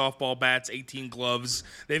 17 softball bats, 18 gloves.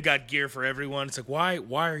 They've got gear for everyone. It's like,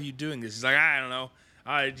 why are you doing this? He's like, I don't know.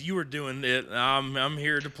 You were doing it. I'm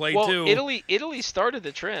here to play too. Italy started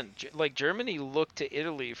the trend. Like Germany looked to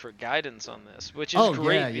Italy for guidance on this, which is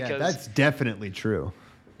great because that's definitely true.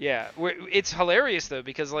 Yeah, it's hilarious though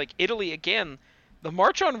because like Italy again, the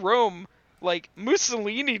March on Rome. Like,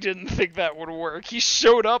 Mussolini didn't think that would work. He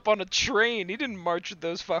showed up on a train. He didn't march with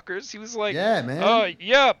those fuckers. He was like, yeah, man.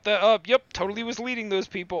 Totally was leading those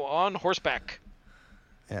people on horseback.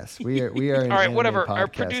 Yes, we are an all right, whatever. Podcast. Our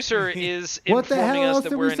producer is what the informing hell us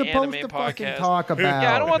that we're an anime podcast. Talk about?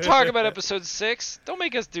 Yeah, I don't want to talk about episode 6. Don't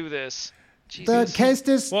make us do this. Jesus. The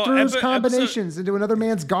Cestvs throws combinations into another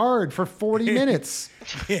man's guard for 40 minutes.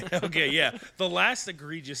 The last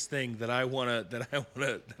egregious thing that I want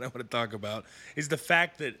to talk about is the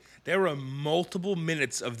fact that there were multiple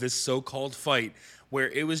minutes of this so-called fight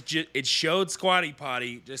where it showed Squatty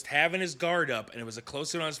Potty just having his guard up, and it was a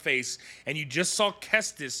close-up on his face, and you just saw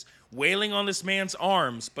Cestvs wailing on this man's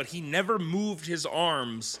arms, but he never moved his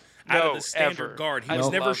arms out of the standard guard. He was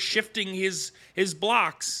never shifting his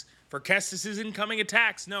blocks for Cestvs' incoming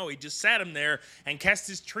attacks. No, he just sat him there, and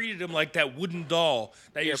Cestvs treated him like that wooden doll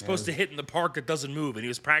that you're supposed to hit in the park that doesn't move, and he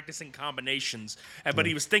was practicing combinations. But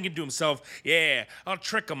he was thinking to himself, I'll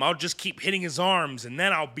trick him. I'll just keep hitting his arms, and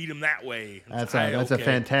then I'll beat him that way. That's a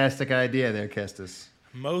fantastic idea there, Cestvs.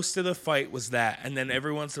 Most of the fight was that, and then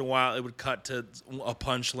every once in a while it would cut to a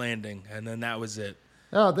punch landing, and then that was it.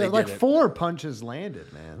 Oh, like 4 punches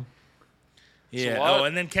landed, man. Yeah.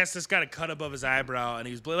 And then Cestvs got a cut above his eyebrow, and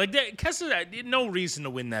he was like, Cestvs had no reason to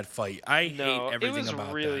win that fight. I hate everything about that. It was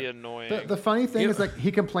really annoying. The funny thing is, like,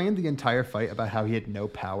 he complained the entire fight about how he had no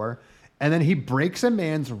power, and then he breaks a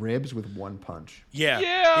man's ribs with 1 punch.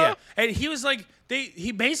 Yeah. And he was like,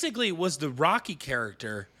 he basically was the Rocky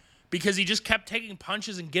character because he just kept taking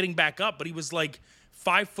punches and getting back up, but he was like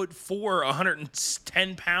 5'4",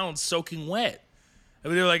 110 pounds soaking wet. I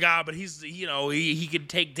mean, they're like, but he's, he could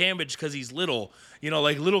take damage because he's little.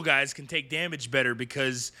 Like little guys can take damage better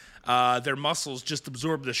because their muscles just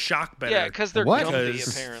absorb the shock better. Yeah, because they're gumpy,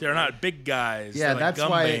 apparently. They're not big guys. Yeah,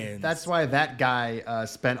 that's why that guy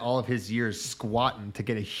spent all of his years squatting to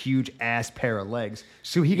get a huge ass pair of legs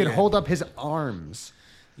so he could hold up his arms.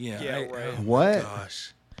 Right. What? Oh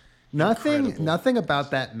gosh. Nothing about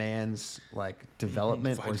that man's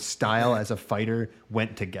development or style as a fighter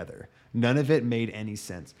went together. None of it made any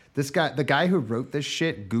sense. The guy who wrote this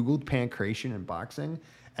shit Googled pancration in boxing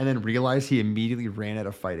and then realized he immediately ran out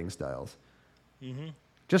of fighting styles. Mm-hmm.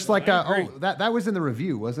 Just that was in the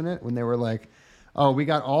review, wasn't it? When they were like, we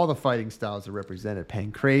got all the fighting styles that represented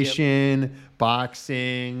pancration,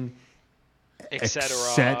 boxing,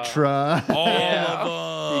 etc. All of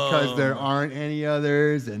them. Because there aren't any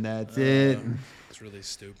others, and that's it. It's really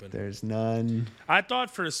stupid. There's none. I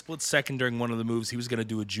thought for a split second during one of the moves he was going to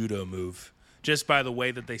do a judo move, just by the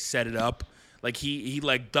way that they set it up. Like he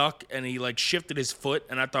ducked and he shifted his foot,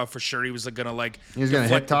 and I thought for sure he was gonna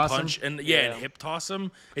hip toss punch him? and hip toss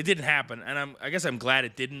him. It didn't happen, and I guess I'm glad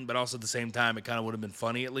it didn't, but also at the same time it kind of would have been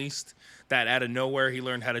funny at least that out of nowhere he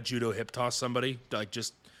learned how to judo hip toss somebody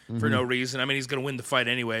for no reason. I mean, he's gonna win the fight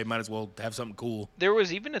anyway. Might as well have something cool. There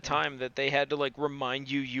was even a time that they had to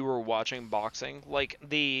remind you were watching boxing. Like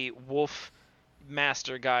the Wolf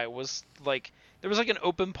Master guy was there was an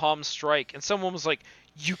open palm strike, and someone was like,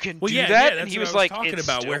 you can Well, do yeah, that? yeah, And that's he what was I was like, talking it's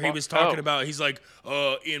about, still where he mo- was talking oh. about, he's like,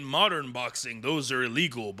 in modern boxing, those are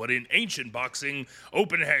illegal, but in ancient boxing,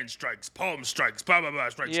 open hand strikes, palm strikes, blah, blah, blah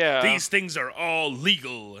strikes, Yeah. these things are all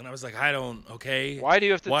legal. And I was like, okay. Why do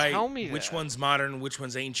you have to tell me Which that? one's modern, which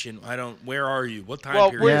one's ancient? Where are you? What time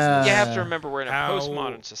Well, period is Yeah. this? you have to remember we're in a How-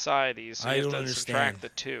 postmodern society, so I you have don't to understand. subtract the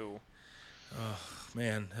two.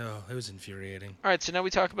 Man, it was infuriating. All right, so now we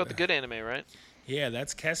talk about the good anime, right? Yeah,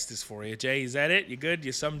 that's Cestvs for you. Jay, is that it? You good?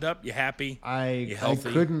 You summed up? You happy? You I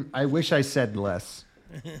healthy? couldn't. I wish I said less.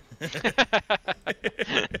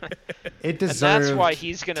 It that's deserved why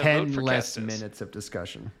he's gonna 10 vote for less Cestvs. minutes of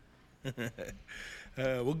discussion.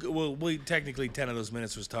 We technically 10 of those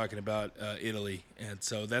minutes was talking about Italy, and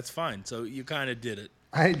so that's fine. So you kind of did it.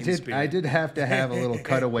 I did have to have a little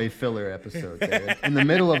cutaway filler episode there in the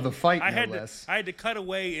middle of the fight, I no had less. to cut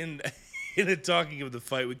away in the talking of the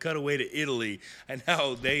fight. We cut away to Italy and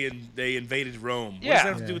how they invaded Rome. What does Yeah. that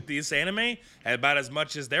have to do with this anime? About as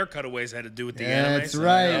much as their cutaways had to do with the anime. That's so,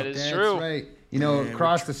 right. That is That's true. right. You know,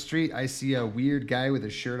 across the street, I see a weird guy with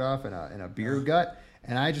his shirt off and a beer gut,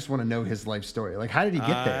 and I just want to know his life story. Like, how did he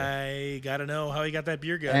get there? I gotta know how he got that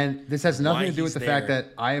beer gut. And this has nothing Why to do with he's the fact there.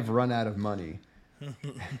 that I have run out of money.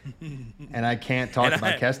 And I can't talk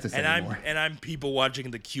about Cestvs anymore. I'm people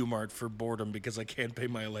watching the Q Mart for boredom because I can't pay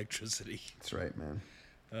my electricity. That's right,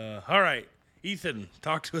 man. All right, Ethan,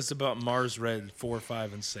 talk to us about Mars Red 4,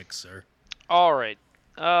 5, and 6, sir. All right,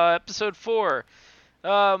 episode 4.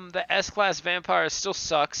 The S-class vampire still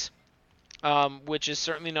sucks, which is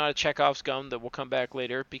certainly not a Chekhov's gun that will come back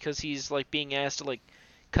later because he's like being asked to like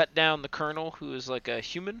cut down the Colonel, who is like a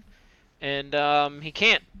human, and he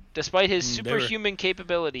can't. Despite his superhuman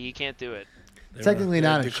capability, he can't do it. Technically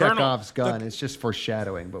not a the Colonel- Chekhov's gun. It's just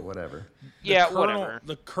foreshadowing, but whatever. Whatever.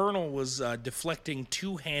 The Colonel was deflecting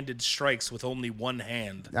two-handed strikes with only one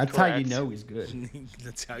hand. That's how you Correct. know he's good.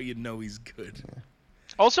 That's how you know he's good.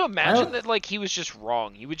 Also, imagine don't- that like he was just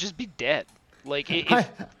wrong. He would just be dead. Like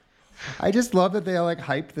I just love that they like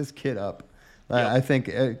hyped this kid up. I think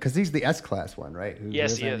because he's the S-class one, right? Who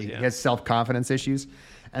Yes, doesn't- he is, He yeah. has self-confidence issues,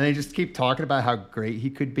 and they just keep talking about how great he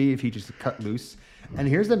could be if he just cut loose. And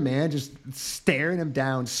here's the man just staring him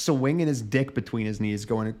down, swinging his dick between his knees,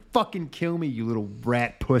 going, "Fucking kill me, you little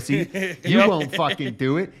rat pussy! You won't fucking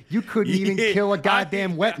do it. You couldn't even kill a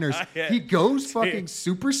goddamn wet nurse." He goes fucking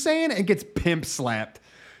Super Saiyan and gets pimp slapped.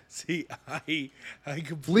 See, I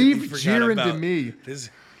completely Leave forgot Jiren to about me. This.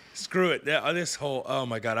 Screw it. This whole, oh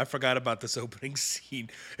my God, I forgot about this opening scene.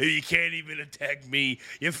 You can't even attack me.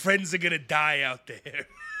 Your friends are going to die out there.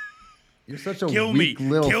 You're such a Kill weak me.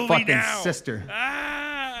 little Kill me fucking now. sister.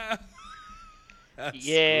 Ah!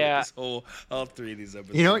 Yeah. This whole, all three of these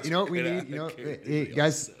episodes. You know what we are need? You know, gonna-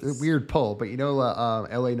 guys, weird pull, but you know,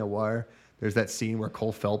 L.A. Noire. There's that scene where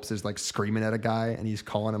Cole Phelps is like screaming at a guy, and he's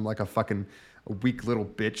calling him like a weak little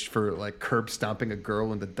bitch for like curb stomping a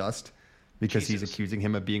girl in the dust because he's Jesus. accusing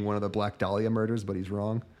him of being one of the Black Dahlia murders, but he's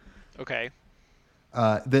wrong. okay.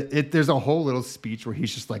 There's a whole little speech where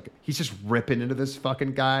he's just ripping into this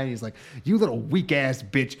fucking guy. And he's like, "You little weak ass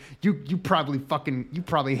bitch. You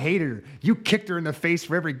probably hated her. You kicked her in the face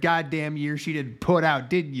for every goddamn year she didn't put out,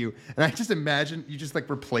 didn't you?" And I just imagine you just like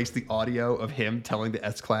replace the audio of him telling the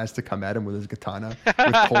S-class to come at him with his katana with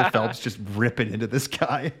Cole Phelps just ripping into this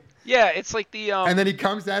guy. Yeah, it's like the And then he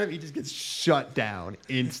comes at him, he just gets shut down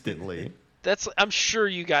instantly. that's I'm sure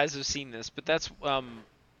you guys have seen this, but that's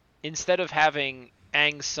instead of having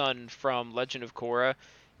Aang's son from Legend of Korra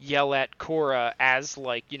yell at Korra as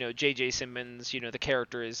like, J.J. Simmons, the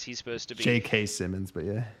character is he's supposed to be. J.K. Simmons, but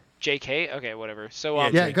yeah. J.K.? Okay, whatever. So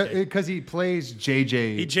Yeah, Yeah, because he plays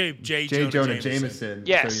J.J. J. Jonah Jameson. Jameson.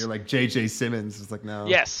 Yes. So you're like J.J. Simmons. It's like, no.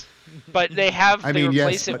 Yes. But they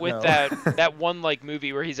replace it but with no. that one like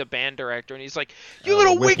movie where he's a band director and he's like, "You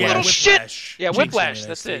little weak Whiplash. little Whiplash. shit." Yeah, Jinx Whiplash, on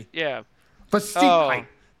that's NXT. it. Yeah. The seat Oh. height.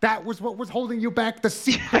 That was what was holding you back. The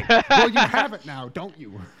seat height. Well, you have it now, don't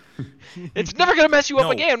you? It's never going to mess you up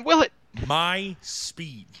No. again, will it? My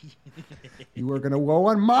speed. You are gonna go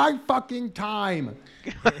on my fucking time.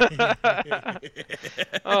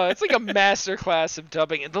 Oh, it's like a master class of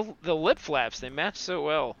dubbing. And the lip flaps, they match so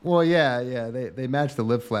well. Well, yeah. They match the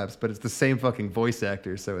lip flaps, but it's the same fucking voice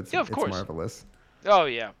actor, so it's Yeah, of course. marvelous. Oh,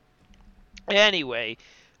 yeah. Anyway,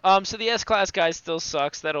 so the S-Class guy still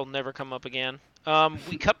sucks. That'll never come up again.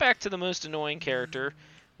 We cut back to the most annoying character,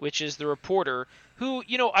 which is the reporter, who,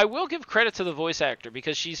 I will give credit to the voice actor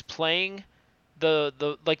because she's playing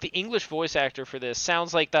the English voice actor for this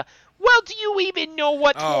sounds like the, well, do you even know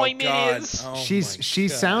what time it is? Oh,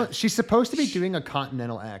 She's supposed to be doing a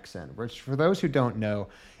continental accent, which for those who don't know,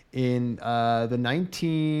 in the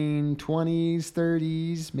 1920s,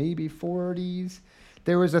 30s, maybe 40s,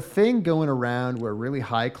 there was a thing going around where really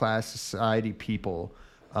high class society people,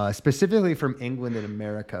 specifically from England and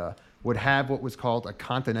America, would have what was called a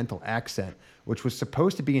continental accent, which was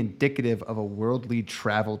supposed to be indicative of a worldly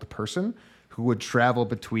traveled person who would travel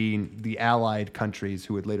between the Allied countries,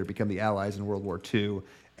 who would later become the Allies in World War II,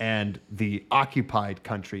 and the occupied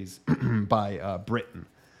countries by Britain.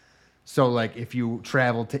 So, like, if you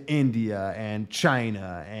traveled to India and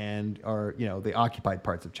China or the occupied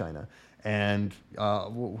parts of China, and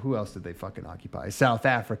who else did they fucking occupy? South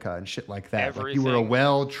Africa and shit like that. Everything. Like, you were a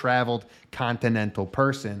well-traveled continental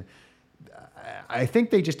person. I think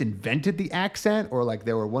they just invented the accent, or like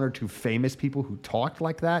there were one or two famous people who talked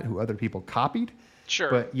like that, who other people copied. Sure.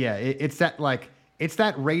 But yeah, it's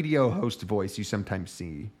that radio host voice you sometimes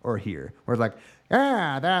see or hear, where it's like,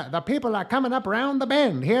 the people are coming up around the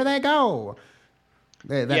bend. Here they go.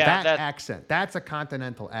 That accent. That's a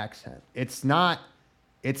continental accent. It's not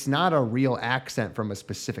a real accent from a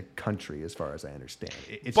specific country, as far as I understand.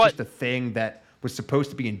 It's just a thing that was supposed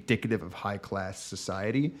to be indicative of high class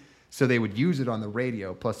society. So they would use it on the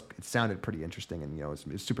radio. Plus, it sounded pretty interesting, and it was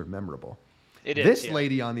super memorable. This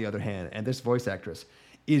lady, on the other hand, and this voice actress,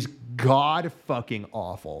 is god fucking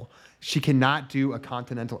awful. She cannot do a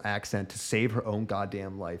continental accent to save her own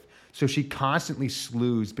goddamn life. So she constantly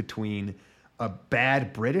slews between a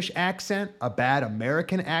bad British accent, a bad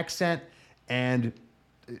American accent, and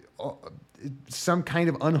some kind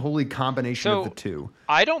of unholy combination of the two.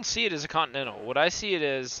 I don't see it as a continental. What I see it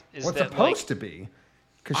as is what's that supposed to be.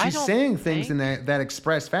 Because she's saying things in that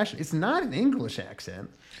express fashion. It's not an English accent.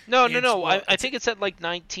 No. I think it's at like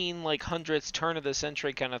 1900s, turn of the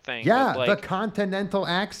century kind of thing. Yeah, like, the continental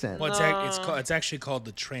accent. Well, it's actually called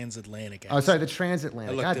the transatlantic accent. Oh, sorry, the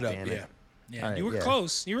transatlantic. I looked God it up. damn it. Yeah. Right, you were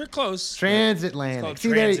close. You were close. Transatlantic. It's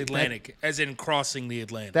called transatlantic, as in crossing the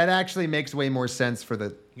Atlantic. That actually makes way more sense for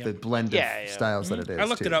the blend of styles that it is. I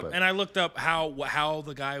looked it up, and I looked up how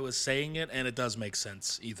the guy was saying it, and it does make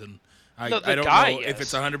sense, Ethan. I don't know if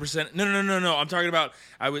it's 100%. No. I'm talking about,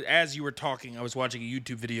 as you were talking, I was watching a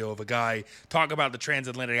YouTube video of a guy talk about the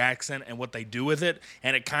transatlantic accent and what they do with it,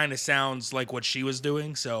 and it kind of sounds like what she was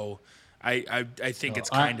doing, so I think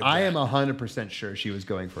it's kind of I am 100% sure she was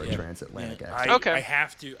going for a transatlantic accent. Okay.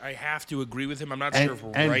 I have to agree with him. I'm not sure if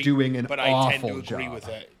we're and right, doing an but awful I tend to agree job. with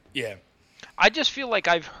that. Yeah. I just feel like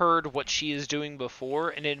I've heard what she is doing before,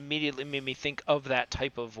 and it immediately made me think of that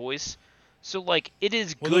type of voice. So, like, it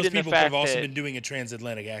is good those in the people fact could have also that... been doing a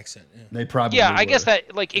transatlantic accent. Yeah. They probably I guess were.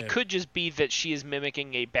 that, like, it could just be that she is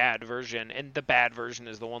mimicking a bad version, and the bad version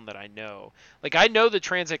is the one that I know. Like, I know the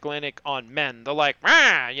transatlantic on men. They're like,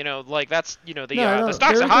 like, that's, the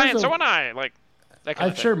stocks are high and so am I. Like, that kind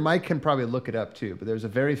of thing. I'm sure Mike can probably look it up, too, but there's a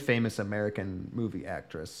very famous American movie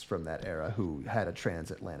actress from that era who had a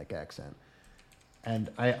transatlantic accent.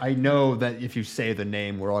 And I know that if you say the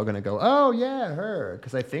name, we're all going to go, oh, yeah, her.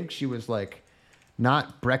 Because I think she was like,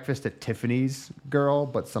 not Breakfast at Tiffany's girl,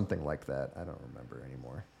 but something like that. I don't remember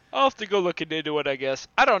anymore. I'll have to go looking into it, I guess.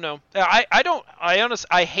 I don't know.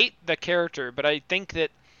 I hate the character, but I think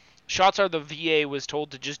that Shots Are the VA was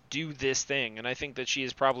told to just do this thing. And I think that she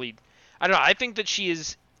is probably, I think that she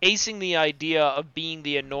is acing the idea of being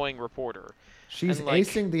the annoying reporter. She's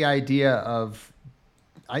acing the idea of...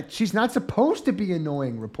 she's not supposed to be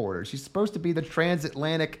annoying reporter. She's supposed to be the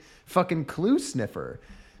transatlantic fucking clue sniffer.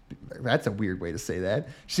 That's a weird way to say that.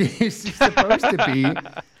 She's supposed to be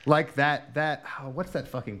like that. What's that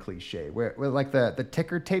fucking cliche? Where like the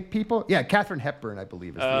ticker tape people? Yeah, Katharine Hepburn, I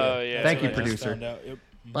believe. Is yeah. Thank you, producer. Yep.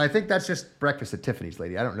 But I think that's just Breakfast at Tiffany's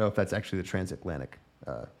lady. I don't know if that's actually the transatlantic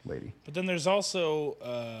lady. But then there's also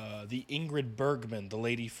the Ingrid Bergman, the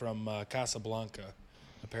lady from Casablanca.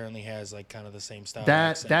 Apparently has like kind of the same style.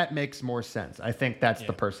 That makes more sense. I think that's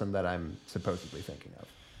the person that I'm supposedly thinking of.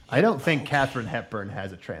 I don't think Katharine Hepburn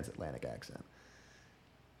has a transatlantic accent.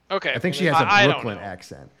 Okay. I think she has a Brooklyn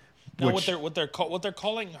accent. No, what they're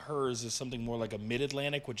calling hers is something more like a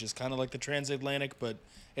mid-Atlantic, which is kind of like the transatlantic, but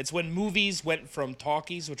it's when movies went from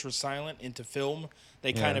talkies, which were silent, into film,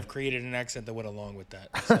 they kind of created an accent that went along with that.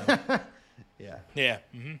 So. Yeah.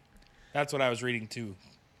 Mm-hmm. That's what I was reading too.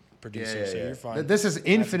 Producer, so you're fine. This is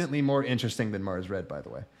infinitely more interesting than Mars Red, by the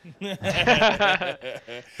way.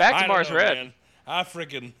 Back to Mars Red. Man. I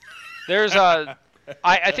freaking. There's I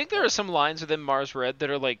think there are some lines within Mars Red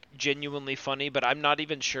that are like genuinely funny, but I'm not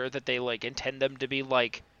even sure that they like intend them to be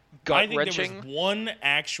like gut-wrenching. I think there was one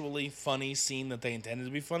actually funny scene that they intended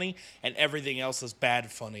to be funny, and everything else is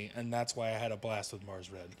bad funny, and that's why I had a blast with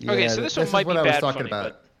Mars Red. Yeah, okay, so this one might be bad funny.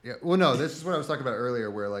 But... Yeah, well, no, this is what I was talking about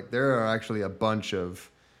earlier, where like there are actually a bunch of.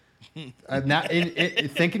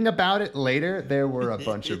 Thinking about it later, there were a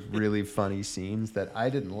bunch of really funny scenes that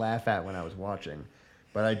I didn't laugh at when I was watching.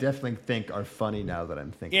 but I definitely think are funny now that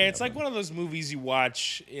I'm thinking. Yeah, it's of like them. one of those movies you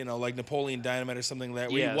watch, like Napoleon Dynamite or something like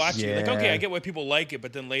that, where Yes. you watch it, you're like, Yeah. okay, I get why people like it,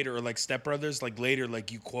 but then later, or like Step Brothers, like later,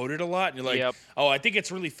 like you quote it a lot, and you're like, Yep. oh, I think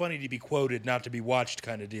it's really funny to be quoted, not to be watched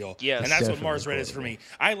kind of deal. Yes. And that's what Definitely Mars Red is for me.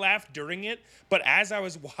 I laughed during it, but as I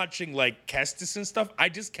was watching like Cestvs and stuff, I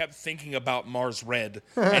just kept thinking about Mars Red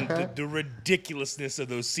and the ridiculousness of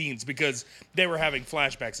those scenes because they were having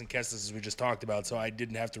flashbacks in Cestvs, as we just talked about, so I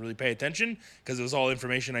didn't have to really pay attention because it was all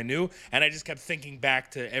information I knew, and I just kept thinking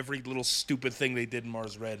back to every little stupid thing they did in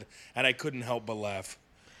Mars Red, and I couldn't help but laugh.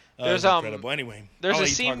 There's It was incredible. Anyway, there's I'll a let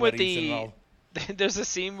you scene talk with about Ethan, the and I'll- there's a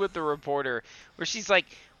scene with the reporter where she's like,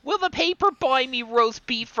 "Will the paper buy me roast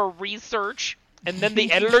beef for research?" And then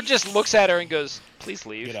the editor just looks at her and goes, "Please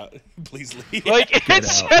leave." Get out. Please leave. Like,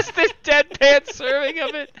 it's out. just this deadpan serving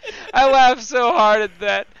of it. I laugh so hard at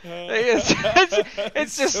that.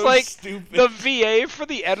 It's just so like stupid. the VA for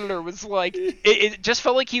the editor was like, it just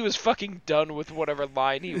felt like he was fucking done with whatever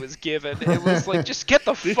line he was given. It was like, just get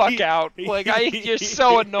the fuck out. Like, you're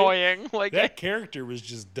so annoying. Like, that character was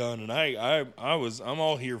just done, and I'm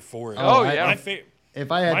all here for it. Oh, yeah. If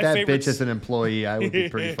I had My that favorite bitch as an employee, I would be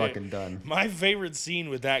pretty fucking done. My favorite scene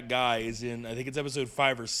with that guy is in, I think it's episode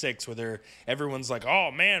 5 or 6, where everyone's like, "Oh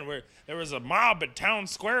man, there was a mob at town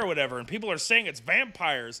square or whatever, and people are saying it's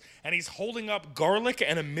vampires," and he's holding up garlic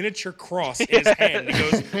and a miniature cross in his hand. He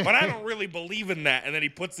goes, "But I don't really believe in that," and then he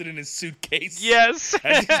puts it in his suitcase. yes.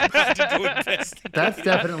 As he's about to go investigate. That's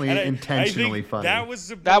definitely And I intentionally think funny. That was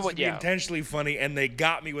supposed to be yeah. intentionally funny, and they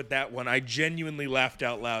got me with that one. I genuinely laughed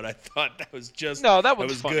out loud. I thought that was just No, that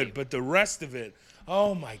one's funny. good, but the rest of it,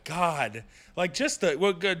 oh my god! Like just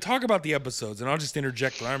talk about the episodes, and I'll just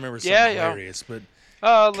interject. I remember something Yeah. hilarious, but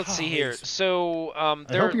Let's see here. Golly. So, I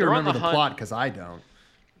they're hope you they're on remember the the hunt. plot because I don't.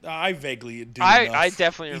 I vaguely do. I enough.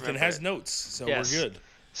 definitely Ethan remember has it. notes, so Yes. we're good.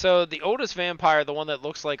 So the oldest vampire, the one that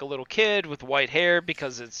looks like a little kid with white hair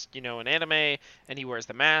because it's, an anime, and he wears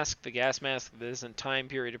the mask, the gas mask that isn't time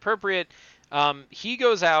period appropriate. He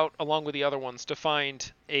goes out along with the other ones to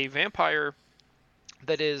find a vampire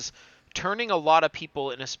that is turning a lot of people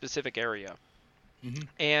in a specific area. Mm-hmm.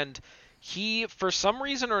 And he, for some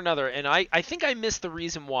reason or another, and I think I missed the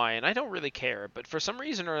reason why, and I don't really care, but for some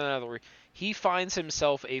reason or another, he finds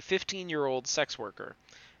himself a 15-year-old sex worker.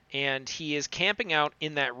 And he is camping out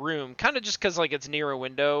in that room, kind of just because, like, it's near a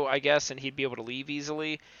window, I guess, and he'd be able to leave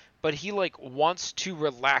easily. But he, like, wants to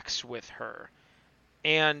relax with her.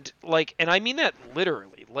 And, like, and I mean that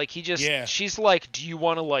literally. Like, he just, Yeah. she's like, "Do you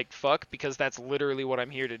want to, like, fuck? Because that's literally what I'm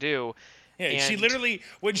here to do." Yeah, she And- literally,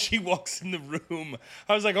 when she walks in the room,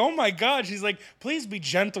 I was like, oh my god. She's like, "Please be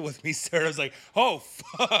gentle with me, sir." I was like, oh,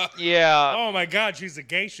 fuck. Yeah. Oh my god, she's a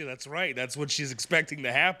geisha. That's right. That's what she's expecting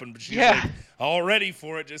to happen. But she's Yeah. like, all ready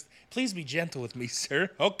for it. Just, "Please be gentle with me, sir."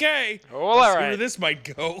 Okay. Well, Let's all see right. where this might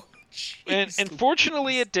go. And Jeez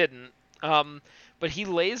fortunately it didn't. But he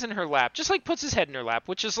lays in her lap, just like puts his head in her lap,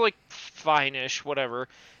 which is like fine-ish, whatever.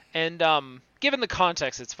 And given the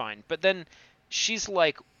context, it's fine. But then she's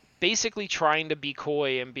like basically trying to be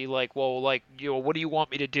coy and be like, "Well, like, what do you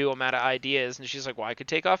want me to do? I'm out of ideas." And she's like, "Well, I could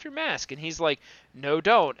take off your mask." And he's like, "No,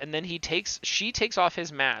 don't." And then she takes off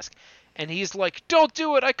his mask. And he's like, "Don't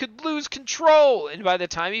do it, I could lose control." And by the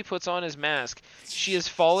time he puts on his mask, she has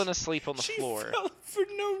fallen asleep on the She floor. fell for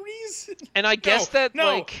no reason. And I guess that,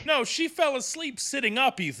 like... No, she fell asleep sitting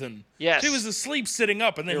up, Ethan. Yes. She was asleep sitting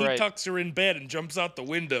up, and then You're he right. tucks her in bed and jumps out the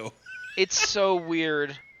window. It's so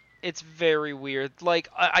weird. It's very weird. Like,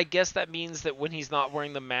 I guess that means that when he's not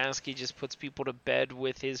wearing the mask, he just puts people to bed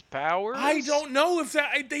with his powers? I don't know if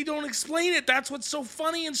they don't explain it. That's what's so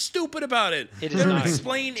funny and stupid about it. It They is don't not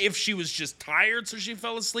explain if she was just tired so she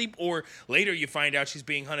fell asleep, or later you find out she's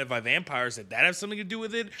being hunted by vampires. Did that have something to do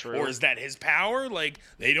with it? True. Or is that his power? Like,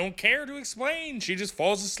 they don't care to explain. She just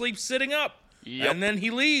falls asleep sitting up. Yep. And then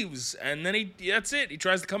he leaves. And then that's it. He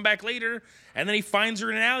tries to come back later. And then he finds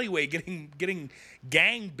her in an alleyway getting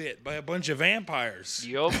gang bit by a bunch of vampires.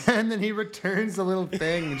 Yup. And then he returns the little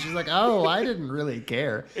thing, and she's like, "Oh, I didn't really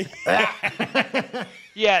care."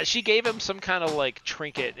 Yeah, she gave him some kind of, like,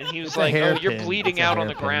 trinket, and he was It's a like, "Oh, you're hairpin. bleeding It's a out on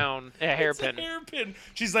the hairpin. ground." A hairpin. It's a hairpin.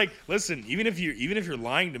 She's like, "Listen, even if you're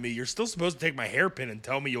lying to me, you're still supposed to take my hairpin and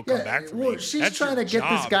tell me you'll come back for well, me." she's That's trying your to get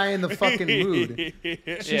this job. guy in the fucking mood.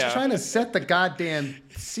 She's Yeah. trying to set the goddamn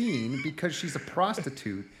scene because she's a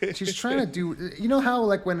prostitute. She's trying to do. You know how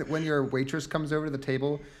like when your waitress comes over to the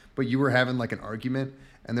table, but you were having like an argument.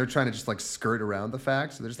 And they're trying to just like skirt around the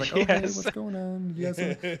facts. So they're just like, "Oh, hey, Yes. what's going on?" Yes.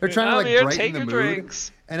 They're trying to I'm like here, brighten take the your mood.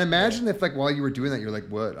 drinks. And imagine if like while you were doing that, you're like,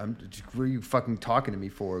 "What? What are you fucking talking to me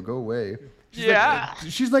for? Go away."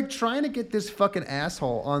 She's like trying to get this fucking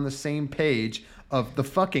asshole on the same page of the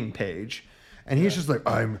fucking page. And he's just like,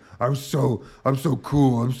 I'm so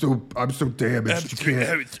cool. I'm so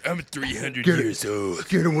damaged. I'm 300 years old.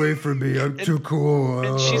 Get away from me. I'm too cool.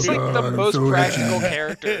 And she's like the most practical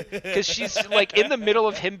character because she's like in the middle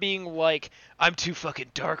of him being like, I'm too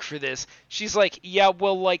fucking dark for this. She's like, yeah,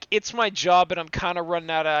 well, like it's my job and I'm kind of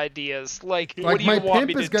running out of ideas. Like what do you want me to do? My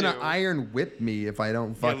pimp is gonna iron whip me if I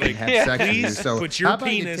don't fucking have sex with you. So put your how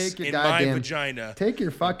about you penis take your in goddamn, my vagina. Take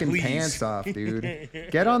your fucking pants off, dude.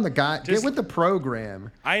 Get on the get with the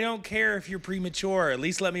program. I don't care if you're premature. At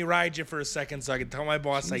least let me ride you for a second so I can tell my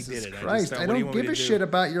boss Jesus I did it. Christ, I don't give a shit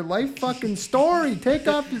about your life fucking story. Take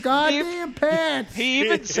off your goddamn pants. He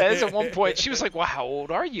even says at one point, she was like, well, how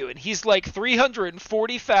old are you? And he's like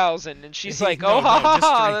 340,000. And she's like, oh,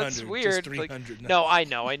 that's weird. Like, no, I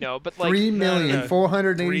know. But like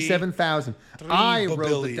 3,487,000. I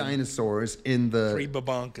rode the dinosaurs in the 3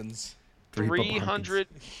 babonkins. 300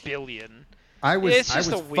 billion. I was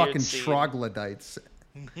just fucking troglodytes.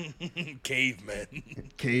 Cavemen.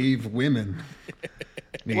 Cave women.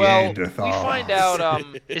 Well, we find out,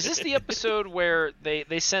 is this the episode where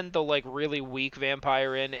they send the, like, really weak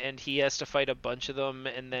vampire in and he has to fight a bunch of them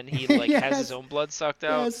and then he, like, has his own blood sucked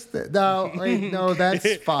out? Yes, no,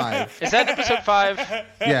 that's 5. Is that episode 5?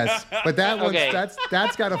 Yes, but that one's, Okay.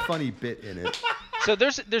 that's got a funny bit in it. So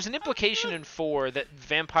there's an implication in 4 that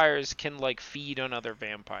vampires can, like, feed on other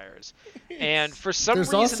vampires. And for some There's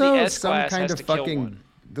reason also the S-Class some kind has of to kill fucking, one.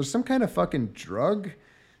 there's some kind of fucking drug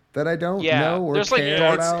that I don't Yeah, know or there's, like, care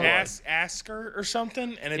dark about. It's Asker or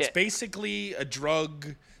something, and it's basically a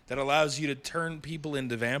drug that allows you to turn people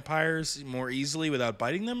into vampires more easily without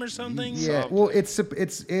biting them or something. Yeah, well, it's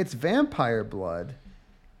vampire blood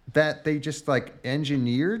that they just like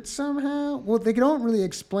engineered somehow. Well, they don't really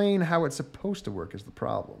explain how it's supposed to work is the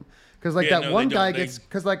problem. Because like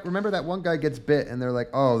remember that one guy gets bit and they're like,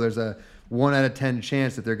 oh, there's a 1 out of 10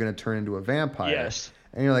 chance that they're going to turn into a vampire. Yes.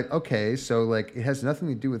 And you're like, okay, so like it has nothing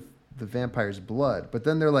to do with the vampire's blood. But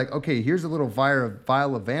then they're like, okay, here's a little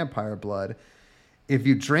vial of vampire blood. If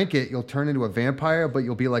you drink it, you'll turn into a vampire, but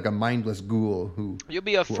you'll be like a mindless ghoul You'll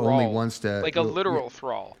be a who thrall, only wants to like a literal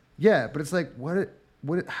thrall. Yeah, but it's like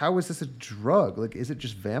how is this a drug? Like, is it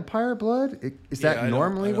just vampire blood? Is that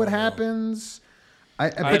normally what happens?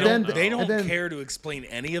 They don't care to explain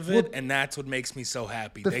any of it, and that's what makes me so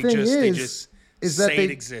happy. They just say it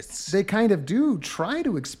exists. They kind of do try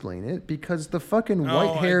to explain it because the fucking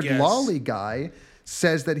white-haired lolly guy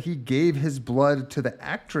says that he gave his blood to the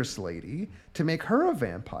actress lady to make her a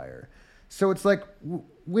vampire. So it's like,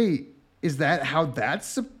 wait, is that how that's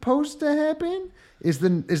supposed to happen? Is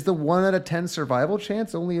the 1 out of 10 survival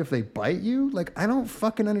chance only if they bite you? Like, I don't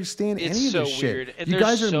fucking understand any of this shit. And you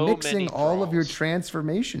guys are so mixing all of your thralls.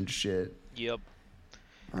 transformation shit. Yep.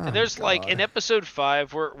 Oh, And there's like in episode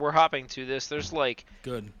 5, we're hopping to this. There's like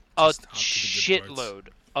Good. a Just hop to the good parts. shitload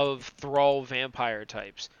of thrall vampire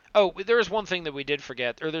types. Oh, there was one thing that we did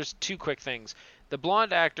forget, or there's 2 quick things. The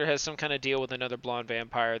blonde actor has some kind of deal with another blonde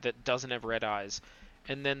vampire that doesn't have red eyes.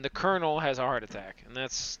 And then the Colonel has a heart attack, and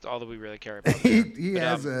that's all that we really care about. he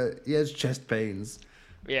has chest pains.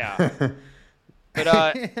 Yeah. But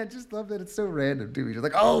I just love that it's so random too. He's just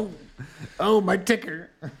like, oh, my ticker.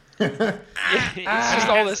 it's just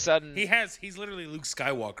all of a sudden. He's literally Luke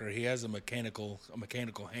Skywalker. He has a mechanical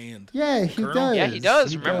hand. Yeah, he Colonel? does. Yeah, he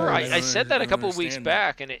does. He Remember, does. I said that a couple of weeks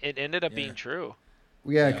understand back, and it ended up being true.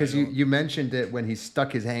 Yeah, because you mentioned it when he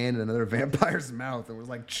stuck his hand in another vampire's mouth and was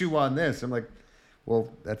like, chew on this. I'm like, well,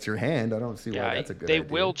 that's your hand. I don't see why that's a good idea. They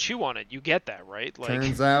will chew on it. You get that, right? Like,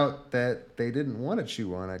 Turns out that they didn't want to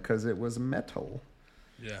chew on it because it was metal.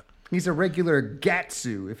 Yeah. He's a regular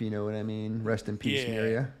Gatsu, if you know what I mean. Rest in peace, Yeah.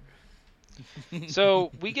 Miria.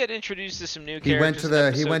 So we get introduced to some new He went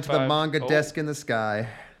characters. to the manga desk in the sky.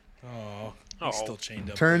 Oh, he's still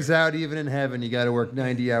chained up. Turns out, even in heaven, you got to work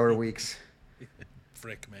 90-hour weeks.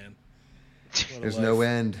 Frick, man. There's no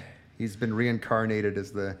end. He's been reincarnated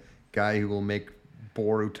as the guy who will make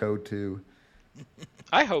Boruto 2.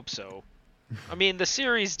 I hope so. I mean, the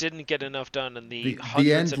series didn't get enough done in the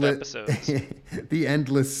hundreds of episodes. The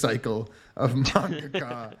endless cycle of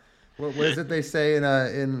mangaka. What is it they say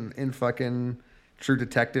in fucking True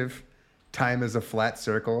Detective? Time is a flat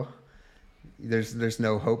circle. There's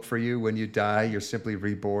no hope for you. When you die, you're simply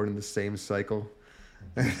reborn in the same cycle.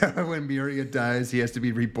 When Miria dies, he has to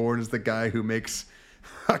be reborn as the guy who makes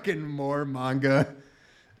fucking more manga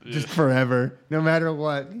just forever. No matter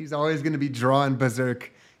what. He's always going to be drawn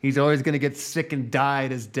berserk. He's always going to get sick and die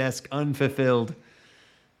at his desk unfulfilled.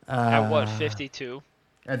 At what, 52?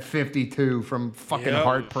 At 52 from fucking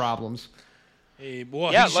heart problems. Hey,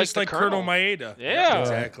 well, Yeah, he's like just the like Colonel. Colonel Maeda. Yeah.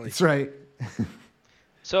 Exactly. That's right.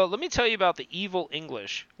 So let me tell you about the evil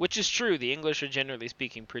English, which is true. The English are generally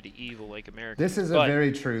speaking pretty evil, like Americans. This is a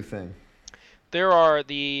very true thing. There are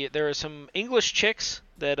some English chicks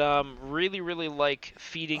that really like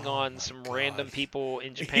feeding on some random people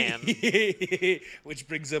in Japan. Which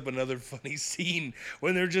brings up another funny scene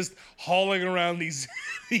when they're just hauling around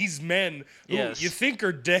these men who you think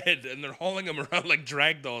are dead, and they're hauling them around like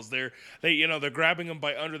drag dolls. They're grabbing them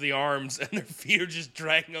by under the arms, and their feet are just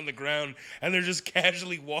dragging on the ground, and they're just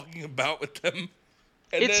casually walking about with them.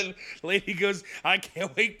 And then lady goes, I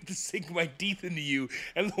can't wait to sink my teeth into you.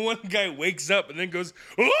 And the one guy wakes up and then goes,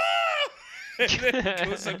 "Ah!" And then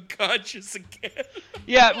goes unconscious again.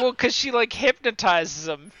 Yeah, well, because she, like, hypnotizes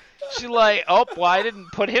him. She, like, oh, well, I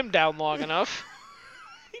didn't put him down long enough.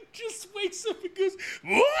 He just wakes up and goes,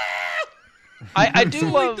 "Ah!" I do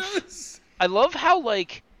love, I love how,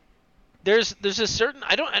 like, there's a certain,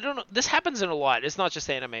 I don't know, this happens in a lot, it's not just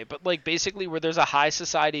anime, but, like, basically where there's a high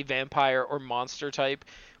society vampire or monster type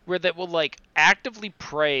where that will, like, actively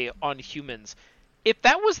prey on humans. If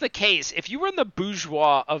that was the case, if you were in the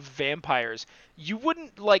bourgeois of vampires, you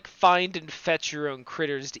wouldn't, like, find and fetch your own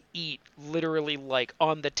critters to eat literally, like,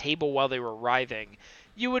 on the table while they were writhing.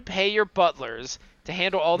 You would pay your butlers to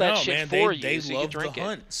handle all that shit for you they so you could drink the it.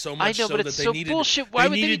 hunt so much I know, so but that it's they so needed, bullshit. Why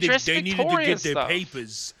would they be dressed they Victorian needed to get stuff? their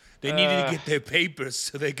papers. They needed to get their papers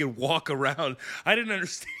so they could walk around. I didn't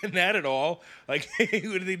understand that at all. Like,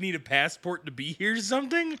 do they need a passport to be here or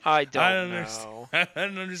something? I don't know. I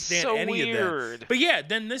don't understand So any of weird. that. But yeah,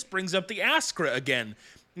 then this brings up the Askra again.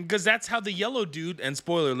 Because that's how the yellow dude, and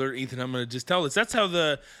spoiler alert, Ethan, I'm going to just tell this. That's how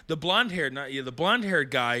the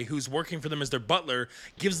blonde-haired guy who's working for them as their butler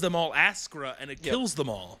gives them all Askra, and it kills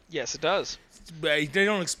them all. Yes, it does. They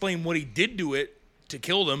don't explain what he did to it to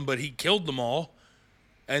kill them, but he killed them all.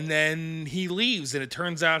 And then he leaves, and it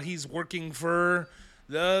turns out he's working for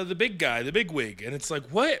the big guy, the big wig. And it's like,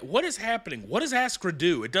 what is happening? What does Askra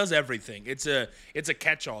do? It does everything. It's a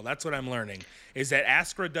catch-all. That's what I'm learning, is that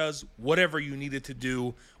Askra does whatever you need it to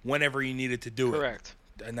do, whenever you need it to do it. Correct.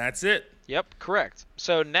 And that's it. Yep, correct.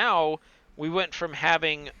 So now we went from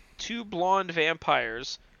having two blonde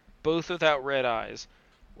vampires, both without red eyes,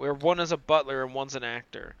 where one is a butler and one's an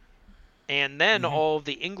actor. And then all of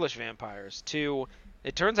the English vampires to...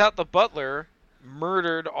 It turns out the butler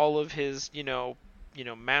murdered all of his,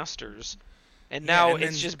 masters, and now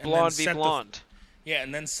it's just blonde v blonde.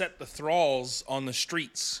 And then set the thralls on the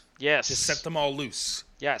streets. Yes. To set them all loose.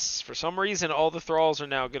 Yes. For some reason, all the thralls are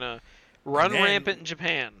now gonna run rampant in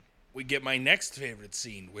Japan. We get my next favorite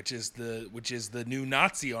scene, which is the new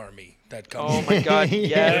Nazi army that comes. Oh my God!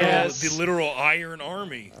 Yes. The literal Iron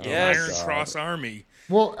Army. Yes. The Iron Cross Army.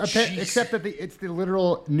 Well, except that it's the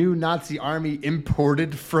literal new Nazi army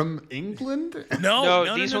imported from England?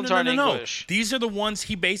 No, these ones aren't English. These are the ones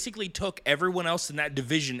he basically took everyone else in that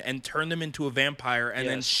division and turned them into a vampire and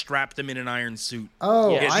then strapped them in an iron suit. Oh,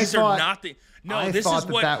 yes. I thought... not the... No, I this thought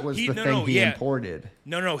is what that was the thing he imported.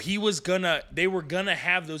 No, they were gonna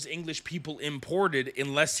have those English people imported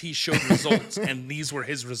unless he showed results, and these were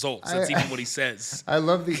his results. That's even what he says. I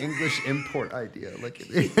love the English import idea. Like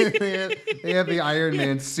they have the Iron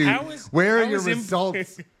Man suit. Where are your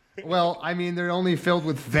results? Well, I mean, they're only filled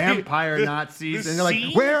with vampire Nazis, and they're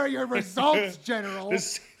like, "Where are your results, General?"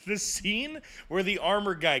 The scene where the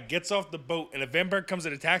armor guy gets off the boat and a vampire comes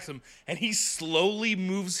and attacks him, and he slowly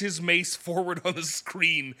moves his mace forward on the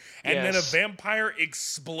screen, and then a vampire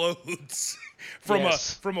explodes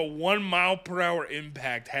from a 1 mile per hour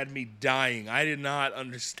impact, had me dying. I did not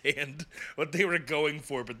understand what they were going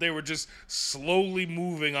for, but they were just slowly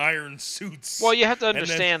moving iron suits. Well, you have to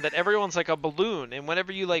understand that everyone's like a balloon, and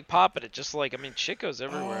whenever you like pop it, it just like shit goes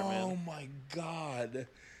everywhere, man. Oh my God.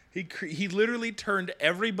 He literally turned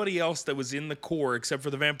everybody else that was in the core, except for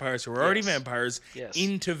the vampires who were already vampires,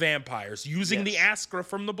 into vampires, using the Askra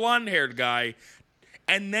from the blonde-haired guy,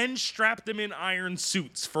 and then strapped them in iron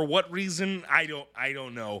suits. For what reason? I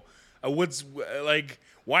don't know.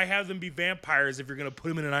 Why have them be vampires if you're gonna put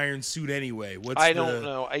them in an iron suit anyway? I don't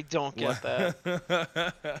know. I don't get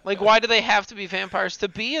that. Like, why do they have to be vampires to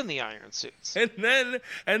be in the iron suits? And then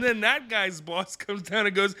that guy's boss comes down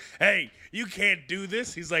and goes, "Hey, you can't do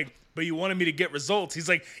this." He's like, "But you wanted me to get results." He's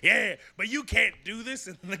like, "Yeah, but you can't do this."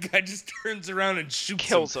 And then the guy just turns around and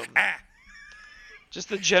kills him. Just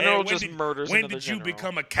the general murders When another did you general.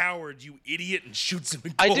 become a coward, you idiot, and shoots him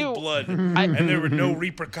in cold blood? And there were no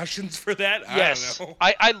repercussions for that? Yes. I don't know.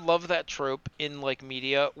 I love that trope in like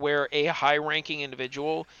media where a high-ranking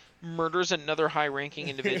individual murders another high-ranking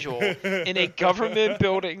individual in a government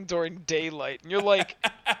building during daylight. And you're like,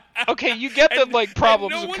 okay, you get that like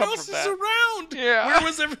problems and no would one come else from is that. around. Yeah. Where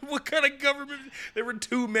was what kind of government? There were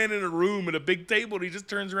 2 men in a room at a big table, and he just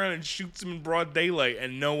turns around and shoots him in broad daylight,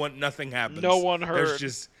 and nothing happens. No one heard.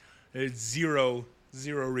 There's zero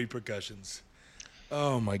repercussions.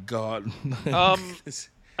 Oh my God.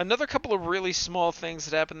 Another couple of really small things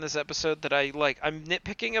that happened this episode that I'm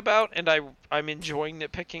nitpicking about, and I'm enjoying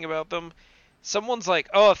nitpicking about them. Someone's like,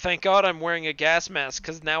 oh, thank God I'm wearing a gas mask,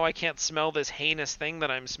 because now I can't smell this heinous thing that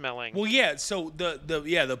I'm smelling. Well, yeah, so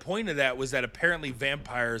the point of that was that apparently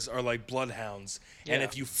vampires are like bloodhounds, and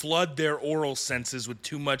if you flood their oral senses with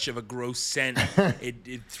too much of a gross scent,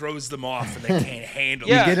 it throws them off and they can't handle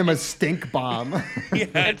You it. get him a stink bomb. Yeah,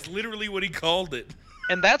 it's literally what he called it.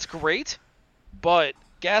 And that's great, but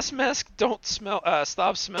gas masks don't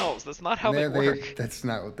stop smells. That's not how they work. That's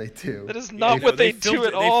not what they do. That is not what they do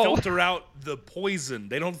at all. They filter out the poison.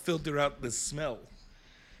 They don't filter out the smell.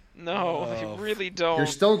 No, they really don't. You're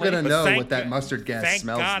still going to know Thank what that God- mustard gas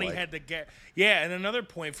smells Thank God like. he had the gas. Yeah, and another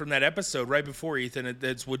point from that episode right before Ethan,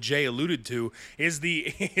 that's what Jay alluded to,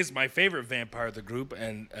 is my favorite vampire of the group,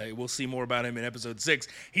 and we'll see more about him in episode 6.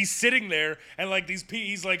 He's sitting there, and like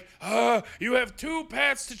he's like, you have 2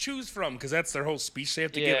 paths to choose from, because that's their whole speech they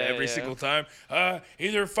have to give every single time.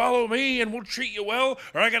 Either follow me and we'll treat you well,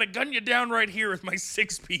 or I gotta gun you down right here with my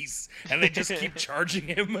 6-piece. And they just keep charging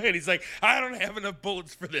him, and he's like, I don't have enough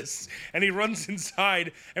bullets for this. And he runs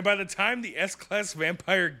inside, and by the time the S-Class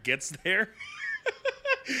vampire gets there,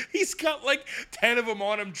 he's got like 10 of them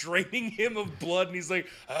on him, draining him of blood, and he's like,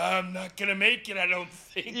 I'm not gonna make it, I don't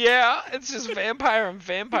think. Yeah, it's just vampire and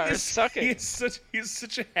vampire sucking. He has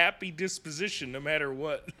such a happy disposition no matter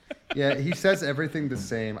what. Yeah, he says everything the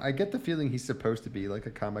same. I get the feeling he's supposed to be like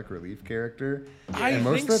a comic relief character. I and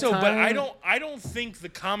most think of the so, but time- I don't think the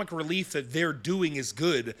comic relief that they're doing is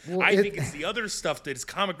good. Well, I think it's the other stuff that is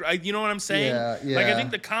comic. You know what I'm saying? Yeah. Like I think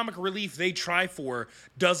the comic relief they try for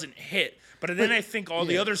doesn't hit. But then I think all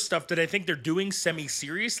the other stuff that I think they're doing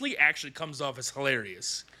semi-seriously actually comes off as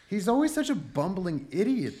hilarious. He's always such a bumbling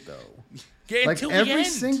idiot, though. Yeah, Like until the every end.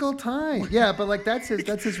 single time. Yeah, but like that's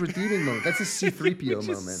his redeeming moment. That's his C-3PO Which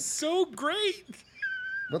moment. is so great.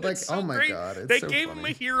 But like, It's so oh my great. God, it's They so gave funny. him a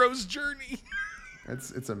hero's journey.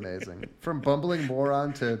 It's amazing. From bumbling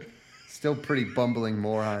moron to still pretty bumbling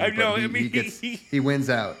moron. I know, but I mean, he wins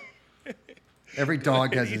out. Every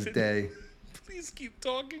dog has his day. Please keep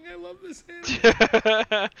talking. I love this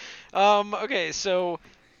hand. Okay, so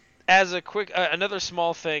as a quick another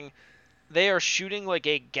small thing, they are shooting like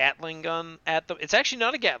a Gatling gun at them. It's actually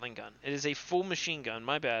not a Gatling gun. It is a full machine gun.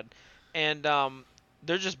 My bad. And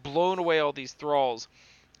they're just blowing away all these thralls.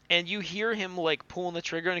 And you hear him like pulling the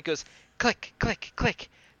trigger, and it goes click, click, click.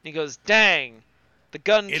 And he goes, "Dang, the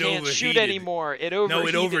gun can't shoot overheated. anymore. It overheated." No,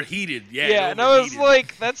 it overheated. Yeah, Yeah, it and I was overheated.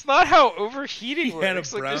 like, "That's not how overheating He had a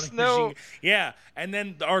works." Like, Browning there's no. machine. Yeah, and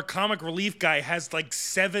then our comic relief guy has like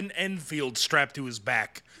 7 Enfields strapped to his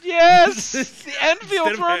back. Yes, the Enfields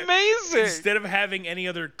Instead of were ha- amazing. Instead of having any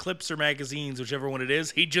other clips or magazines, whichever one it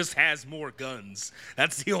is, he just has more guns.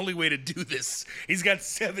 That's the only way to do this. He's got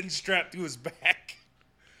 7 strapped to his back.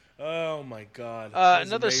 Oh my God. That's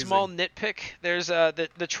Another amazing. small nitpick. There's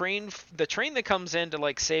the train that comes in to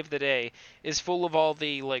like save the day is full of all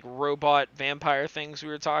the like robot vampire things we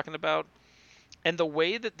were talking about. And the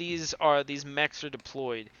way that these mechs are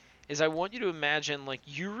deployed is I want you to imagine like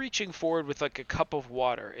you reaching forward with like a cup of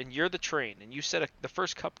water, and you're the train, and you set the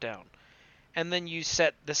first cup down, and then you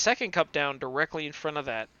set the second cup down directly in front of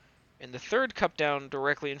that, and the third cup down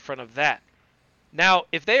directly in front of that. Now,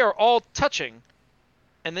 if they are all touching,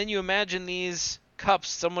 and then you imagine these cups,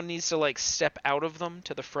 someone needs to like step out of them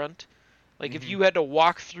to the front. Like if you had to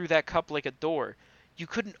walk through that cup like a door, you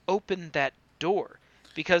couldn't open that door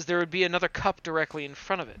because there would be another cup directly in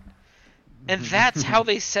front of it. And that's how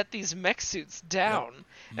they set these mech suits down.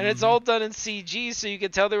 And it's all done in CG, so you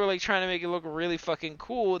can tell they were like trying to make it look really fucking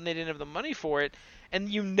cool, and they didn't have the money for it. And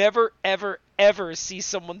you never, ever, ever see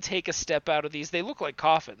someone take a step out of these. They look like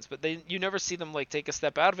coffins, but you never see them like take a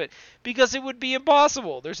step out of it because it would be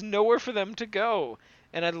impossible. There's nowhere for them to go,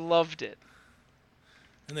 and I loved it.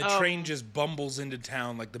 And the train just bumbles into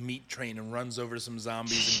town like the meat train and runs over some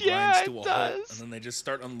zombies and Yeah, grinds to it a halt. does. And then they just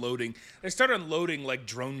start unloading. They start unloading like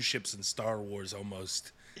drone ships in Star Wars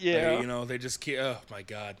almost. Yeah. You know, they just keep, oh my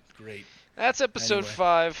God, great. That's episode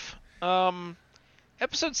Anyway. 5.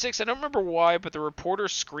 Episode 6, I don't remember why, but the reporter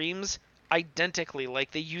screams identically,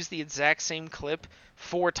 like they use the exact same clip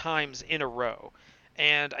 4 times in a row.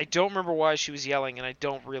 And I don't remember why she was yelling, and I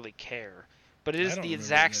don't really care. But it I is don't the remember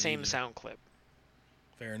exact that same either. sound clip.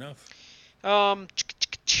 Fair enough.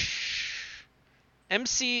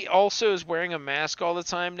 MC also is wearing a mask all the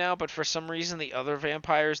time now, but for some reason the other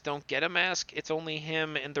vampires don't get a mask. It's only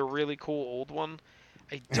him and the really cool old one.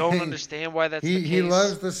 I don't understand why that's the case. He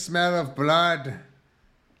loves the smell of blood.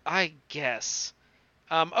 I guess.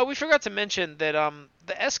 We forgot to mention that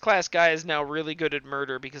the S-class guy is now really good at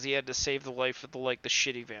murder because he had to save the life of the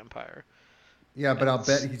shitty vampire. Yeah, but I'll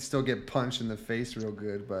bet he'd still get punched in the face real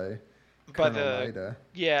good by Colonel Maida.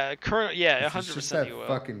 Yeah, Colonel. Yeah, 100% It's just that he will.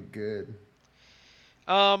 fucking good.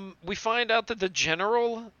 We find out that the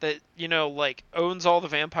general that owns all the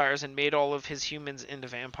vampires and made all of his humans into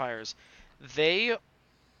vampires,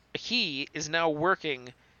 he is now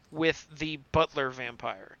working with the butler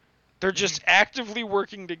vampire. They're just actively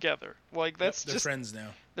working together. They're friends now.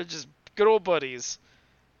 They're just good old buddies.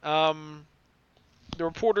 The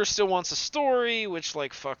reporter still wants a story, which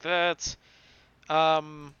fuck that.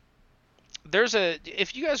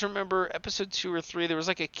 If you guys remember episode 2 or 3, there was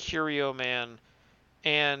a curio man,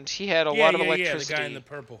 and he had a lot of electricity. Yeah, the guy in the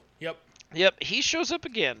purple. Yep, he shows up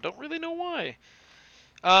again. Don't really know why.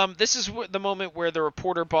 This is the moment where the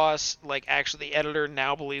reporter boss, actually the editor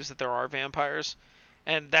now believes that there are vampires.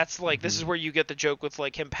 And that's this is where you get the joke with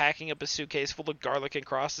him packing up a suitcase full of garlic and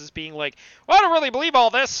crosses, being like, well, I don't really believe all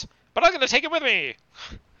this, but I'm going to take it with me.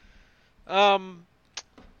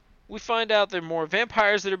 We find out there are more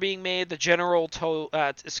vampires that are being made. The general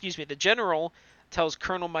tells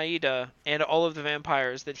Colonel Maida and all of the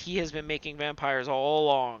vampires that he has been making vampires all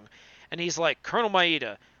along. And he's like, Colonel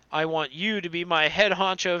Maida, I want you to be my head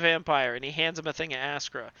honcho vampire. And he hands him a thing of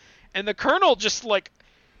Askra. And the colonel just like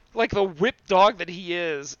the whipped dog that he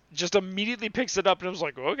is, just immediately picks it up and was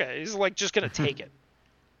like, okay. He's just going to take it.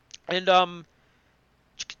 And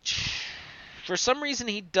for some reason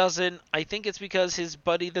he doesn't. I think it's because his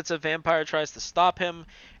buddy that's a vampire tries to stop him.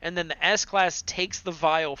 And then the S-Class takes the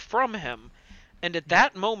vial from him. And at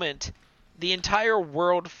that moment, the entire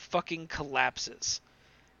world fucking collapses.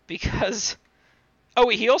 Because... Oh,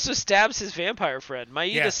 wait, he also stabs his vampire friend.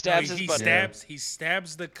 Maida stabs his buddy. He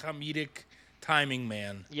stabs the comedic timing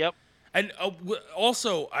man. Yep. And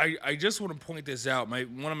also, I just want to point this out.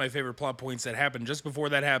 One of my favorite plot points that happened just before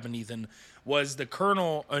that happened, Ethan, was the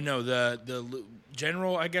colonel. The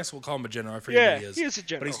general. I guess we'll call him a general. I forget who he is. He is a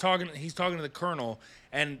general. But he's talking to the colonel,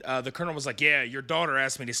 and the colonel was like, "Yeah, your daughter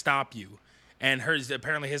asked me to stop you." And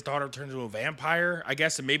apparently his daughter turned into a vampire, I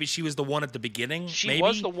guess, and maybe she was the one at the beginning. She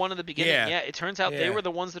was the one at the beginning. Yeah, it turns out they were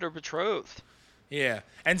the ones that are betrothed. Yeah,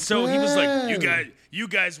 and so he was like, "You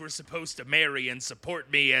guys were supposed to marry and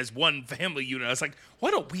support me as one family unit." I was like,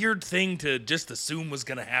 "What a weird thing to just assume was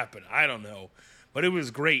gonna happen." I don't know, but it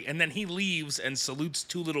was great. And then he leaves and salutes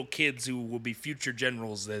 2 little kids who will be future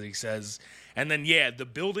generals, that he says. And then the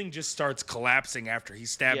building just starts collapsing after he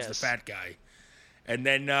stabs the fat guy. And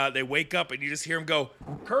then they wake up, and you just hear him go,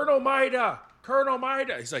 Colonel Maida, Colonel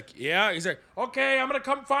Maida. He's like, yeah. He's like, okay, I'm going to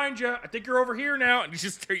come find you. I think you're over here now. And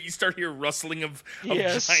you start hearing rustling of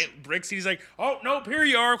giant bricks. He's like, oh, nope, here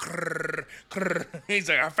you are. He's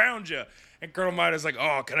like, I found you. And Colonel Maida's like,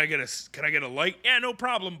 oh, can I get a light? Yeah, no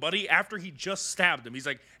problem, buddy. After he just stabbed him, he's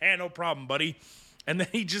like, no problem, buddy. And then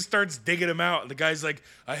he just starts digging him out. And the guy's like,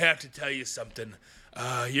 I have to tell you something.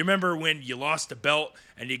 You remember when you lost a belt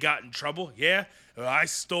and you got in trouble? Yeah? Well, I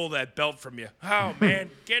stole that belt from you. Oh, man,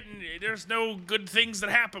 there's no good things that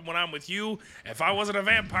happen when I'm with you. If I wasn't a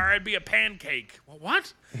vampire, I'd be a pancake. Well,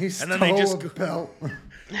 what? He stole a belt.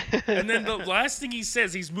 And then the last thing he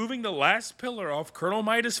says, he's moving the last pillar off Colonel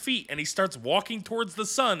Maida's feet, and he starts walking towards the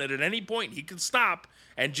sun, and at any point he can stop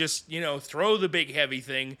and just, throw the big heavy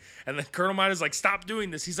thing. And then Colonel Maida's like, stop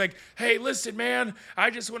doing this. He's like, hey, listen, man, I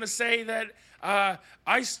just want to say that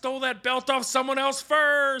I stole that belt off someone else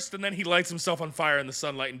first. And then he lights himself on fire in the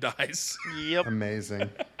sunlight and dies. Yep. Amazing.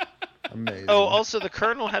 Oh, also the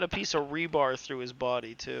colonel had a piece of rebar through his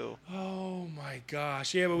body too. Oh my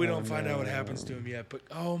gosh. Yeah, but we don't find out what happens to him yet. But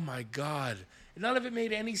oh my God. None of it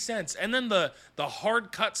made any sense. And then the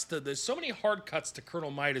hard cuts there's so many hard cuts to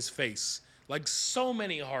Colonel Maida's face. Like so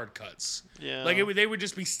many hard cuts. Yeah. They would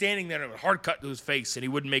just be standing there and a hard cut to his face and he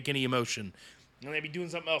wouldn't make any emotion. And they'd be doing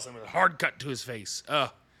something else and a hard cut to his face.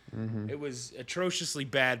 It was atrociously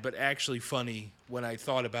bad, but actually funny when I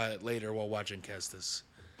thought about it later while watching Cestvs.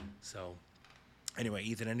 So, anyway,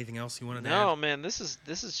 Ethan, anything else you wanted to add? No, man, this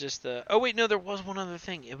is just the. Oh wait, no, there was one other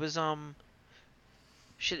thing. It was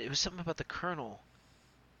it was something about the colonel.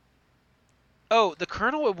 Oh, the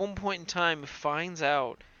colonel at one point in time finds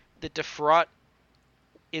out that Defrat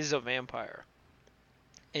is a vampire,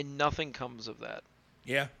 and nothing comes of that.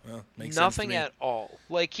 Yeah, well, makes nothing sense to me. at all.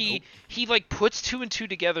 Like he puts 2 and 2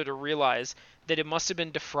 together to realize that it must have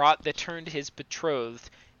been Defrat that turned his betrothed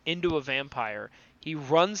into a vampire. He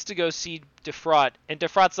runs to go see Defraud, and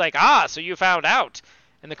Defraud's like, so you found out.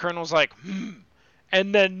 And the Colonel's like,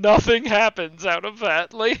 and then nothing happens out of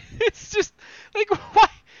that. Like, it's just, like, why?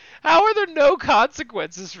 How are there no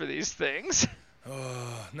consequences for these things?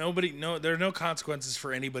 There are no consequences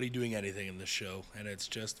for anybody doing anything in this show, and it's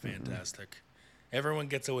just fantastic. Everyone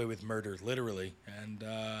gets away with murder, literally, and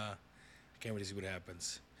I can't wait to see what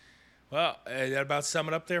happens. Well, that about sum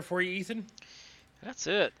it up there for you, Ethan? That's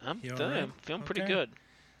it. I'm You all done. right? I'm feeling pretty Okay. good.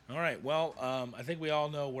 All right, well, I think we all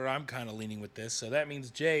know where I'm kind of leaning with this, so that means,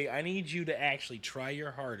 Jay, I need you to actually try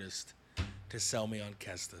your hardest to sell me on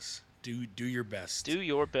Cestvs. Do your best. Do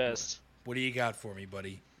your best. What do you got for me,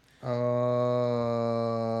 buddy? What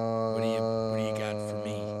do you got for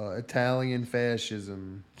me? Italian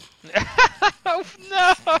fascism. Oh,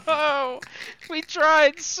 no! We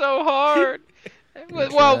tried so hard.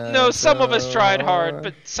 Well, no, some of us tried hard,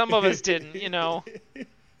 but some of us didn't, you know.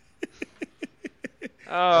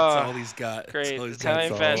 That's all he's got. Great. That's all he's Italian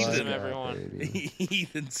got. fascism, got, everyone. baby.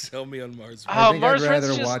 Ethan, sell me on Mars. Oh, I think Mars I'd Red's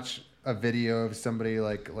rather just- watch a video of somebody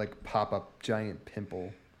like pop up giant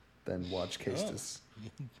pimple than watch Cestvs.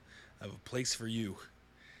 I have a place for you.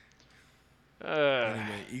 Uh,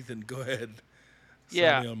 Anyway, Ethan, go ahead. Sell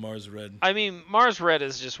Yeah. me on Mars Red. I mean, Mars Red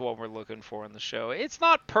is just what we're looking for in the show. It's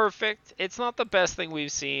not perfect. It's not the best thing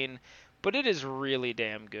we've seen, but it is really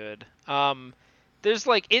damn good. There's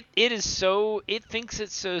like it thinks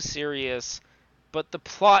it's so serious, but the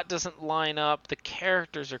plot doesn't line up. The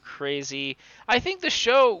characters are crazy. I think the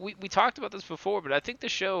show, we talked about this before, but I think the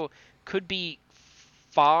show could be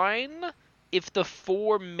fine if the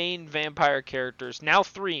 4 main vampire characters, now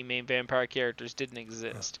 3 main vampire characters, didn't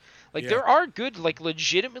exist. Like, Yeah. there are good, like,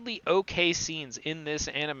 legitimately okay scenes in this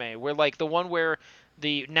anime where, like, the one where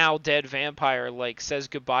the now dead vampire, like, says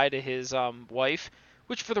goodbye to his wife,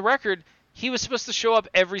 which, for the record, he was supposed to show up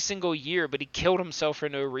every single year, but he killed himself for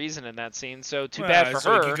no reason in that scene, so too bad for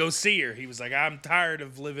so her. he could go see her. He was like, I'm tired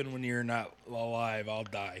of living when you're not alive. I'll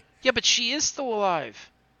die. Yeah, but she is still alive.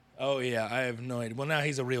 Oh, yeah, I have no idea. Well, now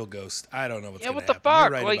he's a real ghost. I don't know what's Yeah, going what to the happen. You're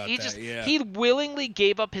fuck? right Like, about he that, just yeah. he willingly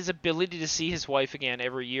gave up his ability to see his wife again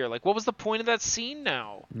every year. Like, what was the point of that scene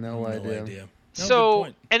now? No idea. No, So good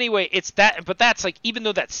point. anyway, it's that, but that's like, even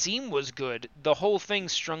though that scene was good, the whole thing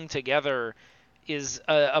strung together is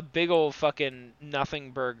a big old fucking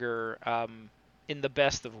nothing burger, in the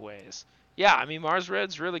best of ways. Yeah, I mean, Mars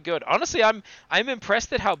Red's really good. Honestly, I'm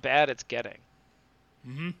impressed at how bad it's getting.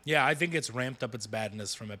 Yeah, I think it's ramped up its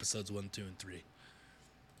badness from episodes 1, 2, and 3.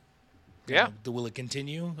 Yeah. Will it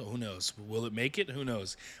continue? Who knows? Will it make it? Who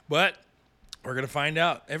knows? But we're going to find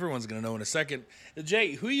out. Everyone's going to know in a second.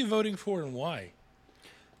 Jay, who are you voting for and why?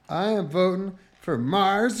 I am voting for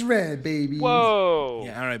Mars Red, baby. Whoa.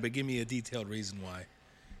 Yeah, all right, but give me a detailed reason why.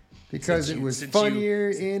 Because Since it you- was since you- funnier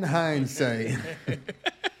in hindsight.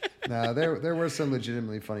 No, there were some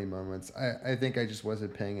legitimately funny moments. I think I just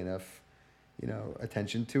wasn't paying enough,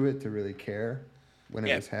 attention to it to really care when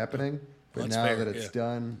Yeah. it was happening. But That's now fair, that it's yeah.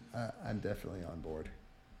 done, I'm definitely on board.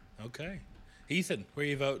 Okay. Ethan, where are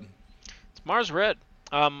you voting? It's Mars Red.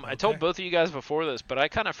 I told Okay. both of you guys before this, but I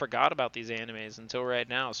kind of forgot about these animes until right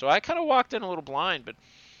now. So I kind of walked in a little blind, but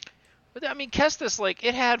I mean, Cestvs, like,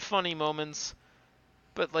 it had funny moments,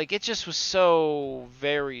 but like, it just was so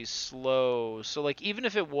very slow. So like, even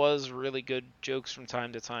if it was really good jokes from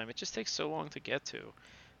time to time, it just takes so long to get to.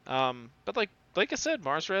 But like I said,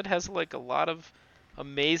 Mars Red has like a lot of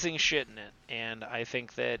amazing shit in it, and I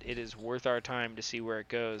think that it is worth our time to see where it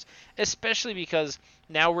goes, especially because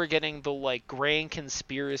now we're getting the like grand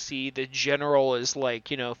conspiracy. The general is like,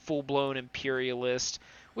 full-blown imperialist,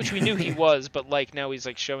 which we knew he was, but like now he's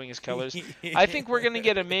like showing his colors. I think we're gonna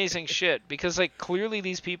get amazing shit because like clearly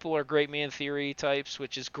these people are great man theory types,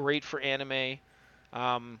 which is great for anime.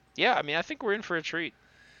 Yeah, I mean, I think we're in for a treat.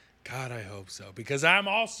 God, I hope so. Because I'm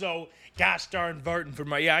also, gosh darn, voting for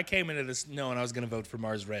I came into this knowing I was going to vote for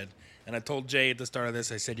Mars Red. And I told Jay at the start of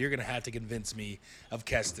this, I said, you're going to have to convince me of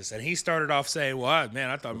Cestvs. And he started off saying, well,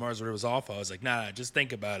 man, I thought Mars Red was awful. I was like, nah, just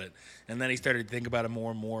think about it. And then he started to think about it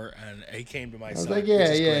more and more. And he came to my I was side. like, which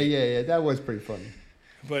is great. yeah. That was pretty funny.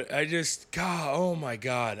 But I just, God, oh my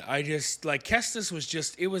God. I just, like, Cestvs was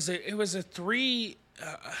just, it was a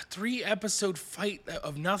three episode fight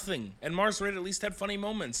of nothing. And Mars Red at least had funny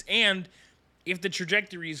moments. And if the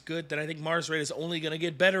trajectory is good, then I think Mars Red is only going to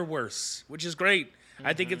get better worse, which is great.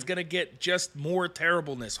 I think it's gonna get just more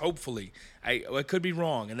terribleness. Hopefully, I could be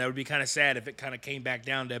wrong, and that would be kind of sad if it kind of came back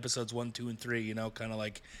down to episodes 1, 2, and 3. You know, kind of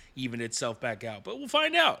like evened itself back out. But we'll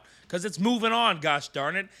find out because it's moving on. Gosh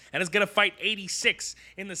darn it! And it's gonna fight 86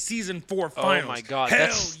 in the season 4 finals. Oh my God!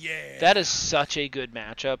 Hell yeah! That is such a good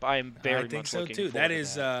matchup. I am very I think much so looking too. forward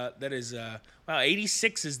That is. Wow,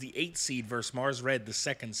 86 is the 8th seed versus Mars Red, the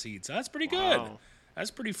 2nd seed. So that's pretty good. Wow. That's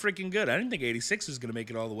pretty freaking good. I didn't think 86 was going to make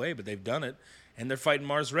it all the way, but they've done it. And they're fighting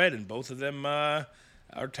Mars Red, and both of them are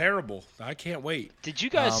terrible. I can't wait. Did you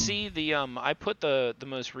guys see the I put the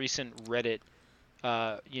most recent Reddit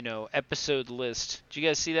episode list. Did you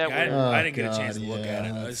guys see that? Yeah, I didn't get a chance to look at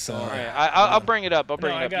it. I saw All it. right, I'll bring it up. You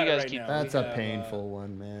guys keep. That's a painful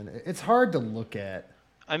one, man. It's hard to look at.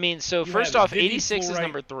 I mean, so You first have off, Vivi 86 is Fulbright.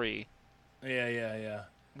 number 3, Yeah.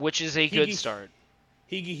 which is a good start.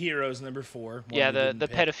 Hige Heroes number 4. one Yeah, we the didn't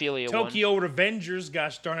pick. pedophilia one. Tokyo Revengers,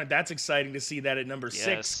 gosh darn it, that's exciting to see that at number 6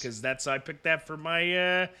 Yes. because I picked that for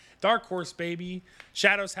my Dark Horse baby.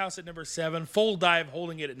 Shadow's House at number 7. Full Dive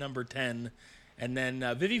holding it at number 10. And then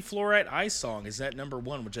Vivi Fluorite Eye Song is at number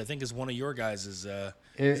 1, which I think is one of your guys'. Is that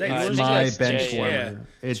It's yours? my That's bench Jay, warmer.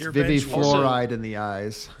 yeah. It's your Vivi bench warmer. Fluoride in the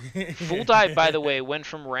eyes. Full Dive, by the way, went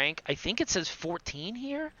from rank. I think it says 14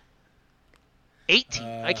 here. 18.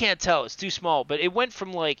 I can't tell. It's too small, but it went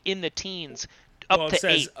from like in the teens up Well, to it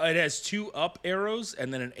says 8. it has 2 up arrows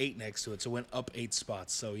and then an 8 next to it, so it went up 8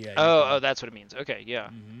 spots. So yeah. Oh, that's what it means. Okay, yeah.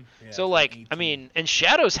 yeah, So from like, 18. I mean, and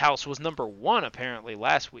Shadow's House was number 1 apparently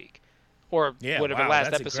last week, or Yeah, whatever wow,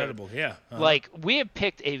 last that's episode. incredible. Yeah. Like, we have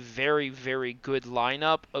picked a very, very good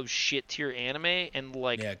lineup of shit tier anime, and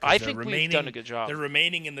like, Yeah, 'cause I they're think we've done a good job. They're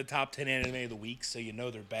remaining in the top 10 anime of the week, so you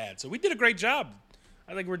know they're bad. So we did a great job.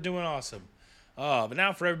 I think we're doing awesome. But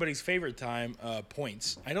now for everybody's favorite time,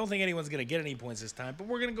 points. I don't think anyone's going to get any points this time, but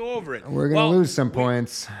we're going to go over it. We're going to lose some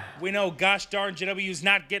points. We know, gosh darn, JW's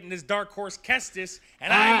not getting his Dark Horse Cestvs,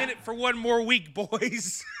 and I'm in it for one more week,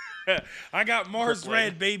 boys. I got Mars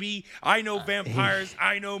Red, baby. I know vampires.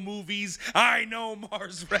 I know movies. I know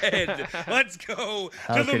Mars Red. Let's go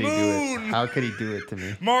to the moon. How could he do it to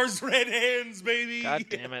me? Mars Red hands, baby. God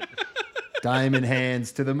damn it. Diamond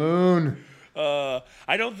hands to the moon.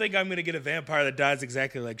 I don't think I'm going to get a vampire that dies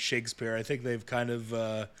exactly like Shakespeare. I think they've kind of...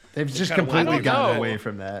 They've just kinda completely went- gotten know. away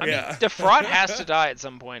from that. I mean, Yeah. Defraud has to die at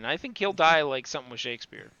some point. I think he'll die like something with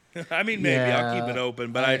Shakespeare. I mean, maybe I'll keep Yeah, it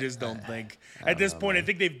open, but I just don't think at this point. I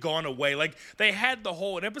think they've gone away. Like they had the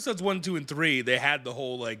whole in episodes 1, 2, and 3. They had the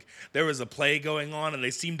whole like there was a play going on, and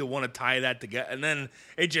they seemed to want to tie that together. And then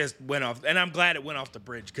it just went off. And I'm glad it went off the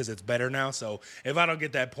bridge because it's better now. So if I don't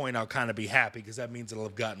get that point, I'll kind of be happy because that means it'll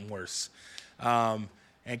have gotten worse.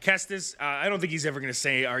 And Kestis, I don't think he's ever going to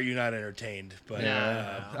say, "Are you not entertained?" But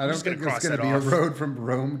I don't think there's going to be a road from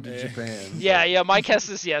Rome to Japan. Yeah, my guess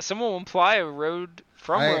is, someone will imply a road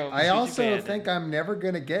from Rome I to also Japan. think I'm never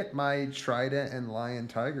going to get my Trident and Lion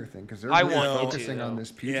Tiger thing because they're I really want you to, focusing on though.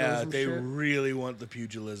 this pugilism they shit. really want the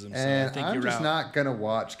pugilism. So I And think I'm you're just out. not going to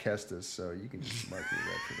watch Kestis, so you can just mark me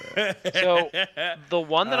right for that. So the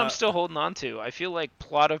one that I'm still holding on to, I feel like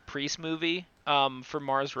plot of Priest movie for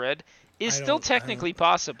Mars Red is still technically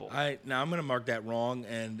possible. Now I'm going to mark that wrong,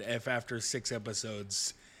 and if after 6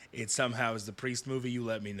 episodes it somehow is the Priest movie, you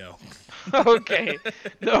let me know. Okay,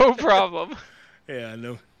 no problem. Yeah,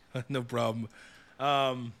 no problem.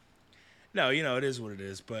 No, it is what it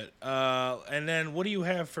is. But and then what do you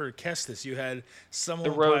have for Kestis? You had someone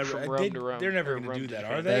The road apply- from Rome to Rome. They're never Or going to Rome do to that,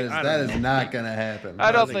 Japan. are they? That is not going to happen.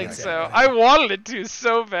 I don't think think it's so. I wanted it to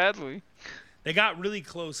so badly. They got really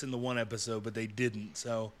close in the one episode, but they didn't.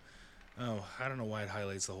 So, I don't know why it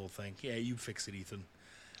highlights the whole thing. Yeah, you fix it, Ethan.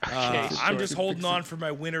 Okay, I'm just holding on for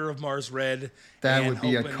my winner of Mars Red. That and would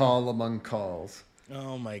be a hoping- call among calls.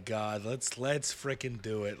 Oh my God! Let's frickin'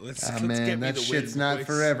 do it. Let's Ah, get man, me that the shit's win, not boys.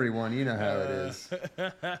 for everyone. You know how it is.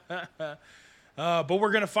 But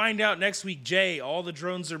we're gonna find out next week, Jay. All the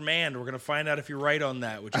drones are manned. We're gonna find out if you're right on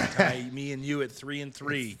that, which will tie me and you at 3 and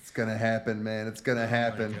 3. It's going to happen, man. It's going to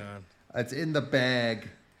happen. God. It's in the bag.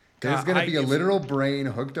 There's God, going to I be a give- literal brain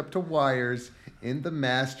hooked up to wires in the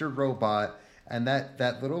master robot, and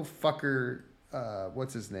that little fucker,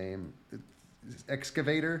 what's his name?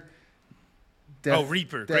 Excavator?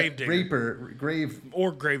 Reaper, Gravedigger. Reaper, grave.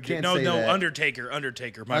 Or Gravedigger. Can't say No, that. Undertaker.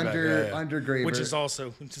 My bad. Yeah, yeah. Undergraver. Which is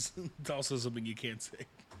also something you can't say.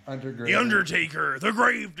 Undergraver. The Undertaker, the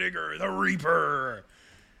Gravedigger, the Reaper.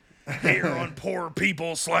 Here on Poor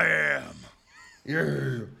People Slam.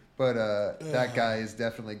 Yeah. But that guy is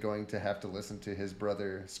definitely going to have to listen to his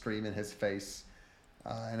brother scream in his face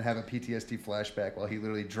and have a PTSD flashback while he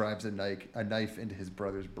literally drives a knife into his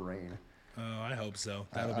brother's brain. Oh, I hope so.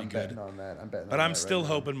 That'll be I'm good. betting on that. I'm betting But on I'm that still right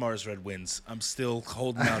now. hoping Mars Red wins. I'm still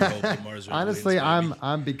holding out hope that Mars Red Honestly, wins. baby.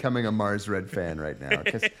 I'm becoming a Mars Red fan right now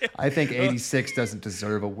because I think 86 doesn't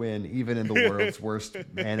deserve a win, even in the world's worst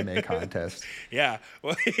anime contest. Yeah.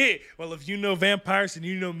 Well, if you know vampires and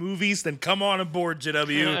you know movies, then come on aboard,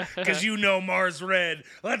 JW, because you know Mars Red.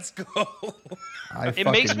 Let's go. I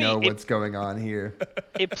makes fucking know what's going on here.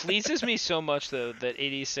 It pleases me so much though that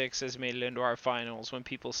 86 has made it into our finals when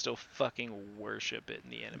people still fucking worship it in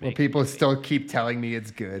the anime. Well, people still keep telling me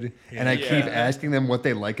it's good, and I keep asking them what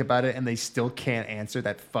they like about it, and they still can't answer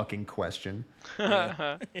that fucking question.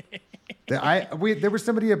 There was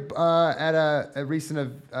somebody at a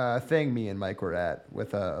recent thing me and Mike were at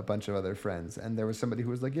with a bunch of other friends, and there was somebody who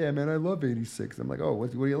was like, "Yeah, man, I love 86." I'm like, "Oh,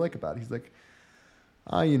 what do you like about it?" He's like,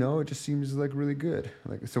 it just seems like really good.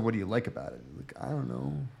 Like, so what do you like about it? Like, I don't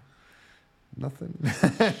know, nothing.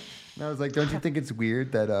 And I was like, don't you think it's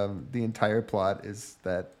weird that the entire plot is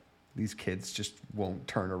that these kids just won't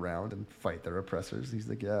turn around and fight their oppressors? He's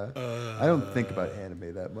like, yeah, I don't think about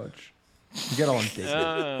anime that much. You get all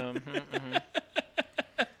indignant.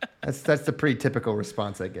 That's the pretty typical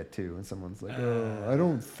response I get too when someone's like, oh, I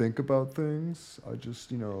don't think about things. I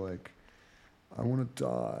just, I want to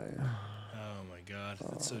die. Oh my God,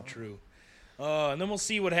 that's so true. And then we'll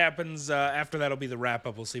see what happens after that'll be the wrap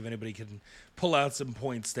up. We'll see if anybody can pull out some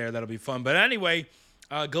points there. That'll be fun. But anyway,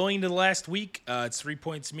 going into the last week, it's 3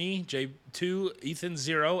 points me, Jay 2, Ethan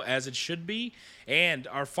 0, as it should be. And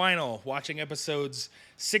our final, watching episodes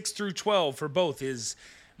 6 through 12 for both, is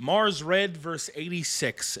Mars Red versus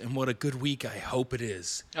 86. And what a good week I hope it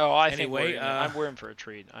is. Oh, I anyway, think we're in for a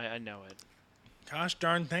treat. I know it. Gosh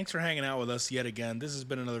darn, thanks for hanging out with us yet again. This has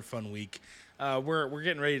been another fun week. We're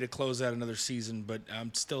getting ready to close out another season, but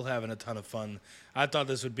I'm still having a ton of fun. I thought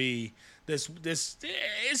this would be this.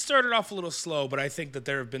 It started off a little slow, but I think that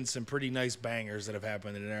there have been some pretty nice bangers that have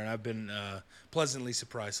happened in there, and I've been pleasantly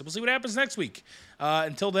surprised. So we'll see what happens next week.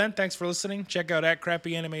 Until then, thanks for listening. Check out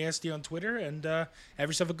 @CrappyAnimeSD on Twitter, and have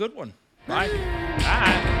yourself a good one. Bye.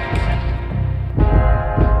 Bye.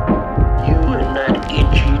 You and that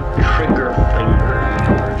itchy trigger finger of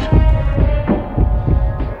yours.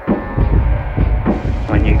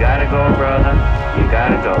 When you gotta go, brother, you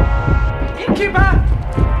gotta go. Innkeeper!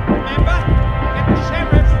 Remember?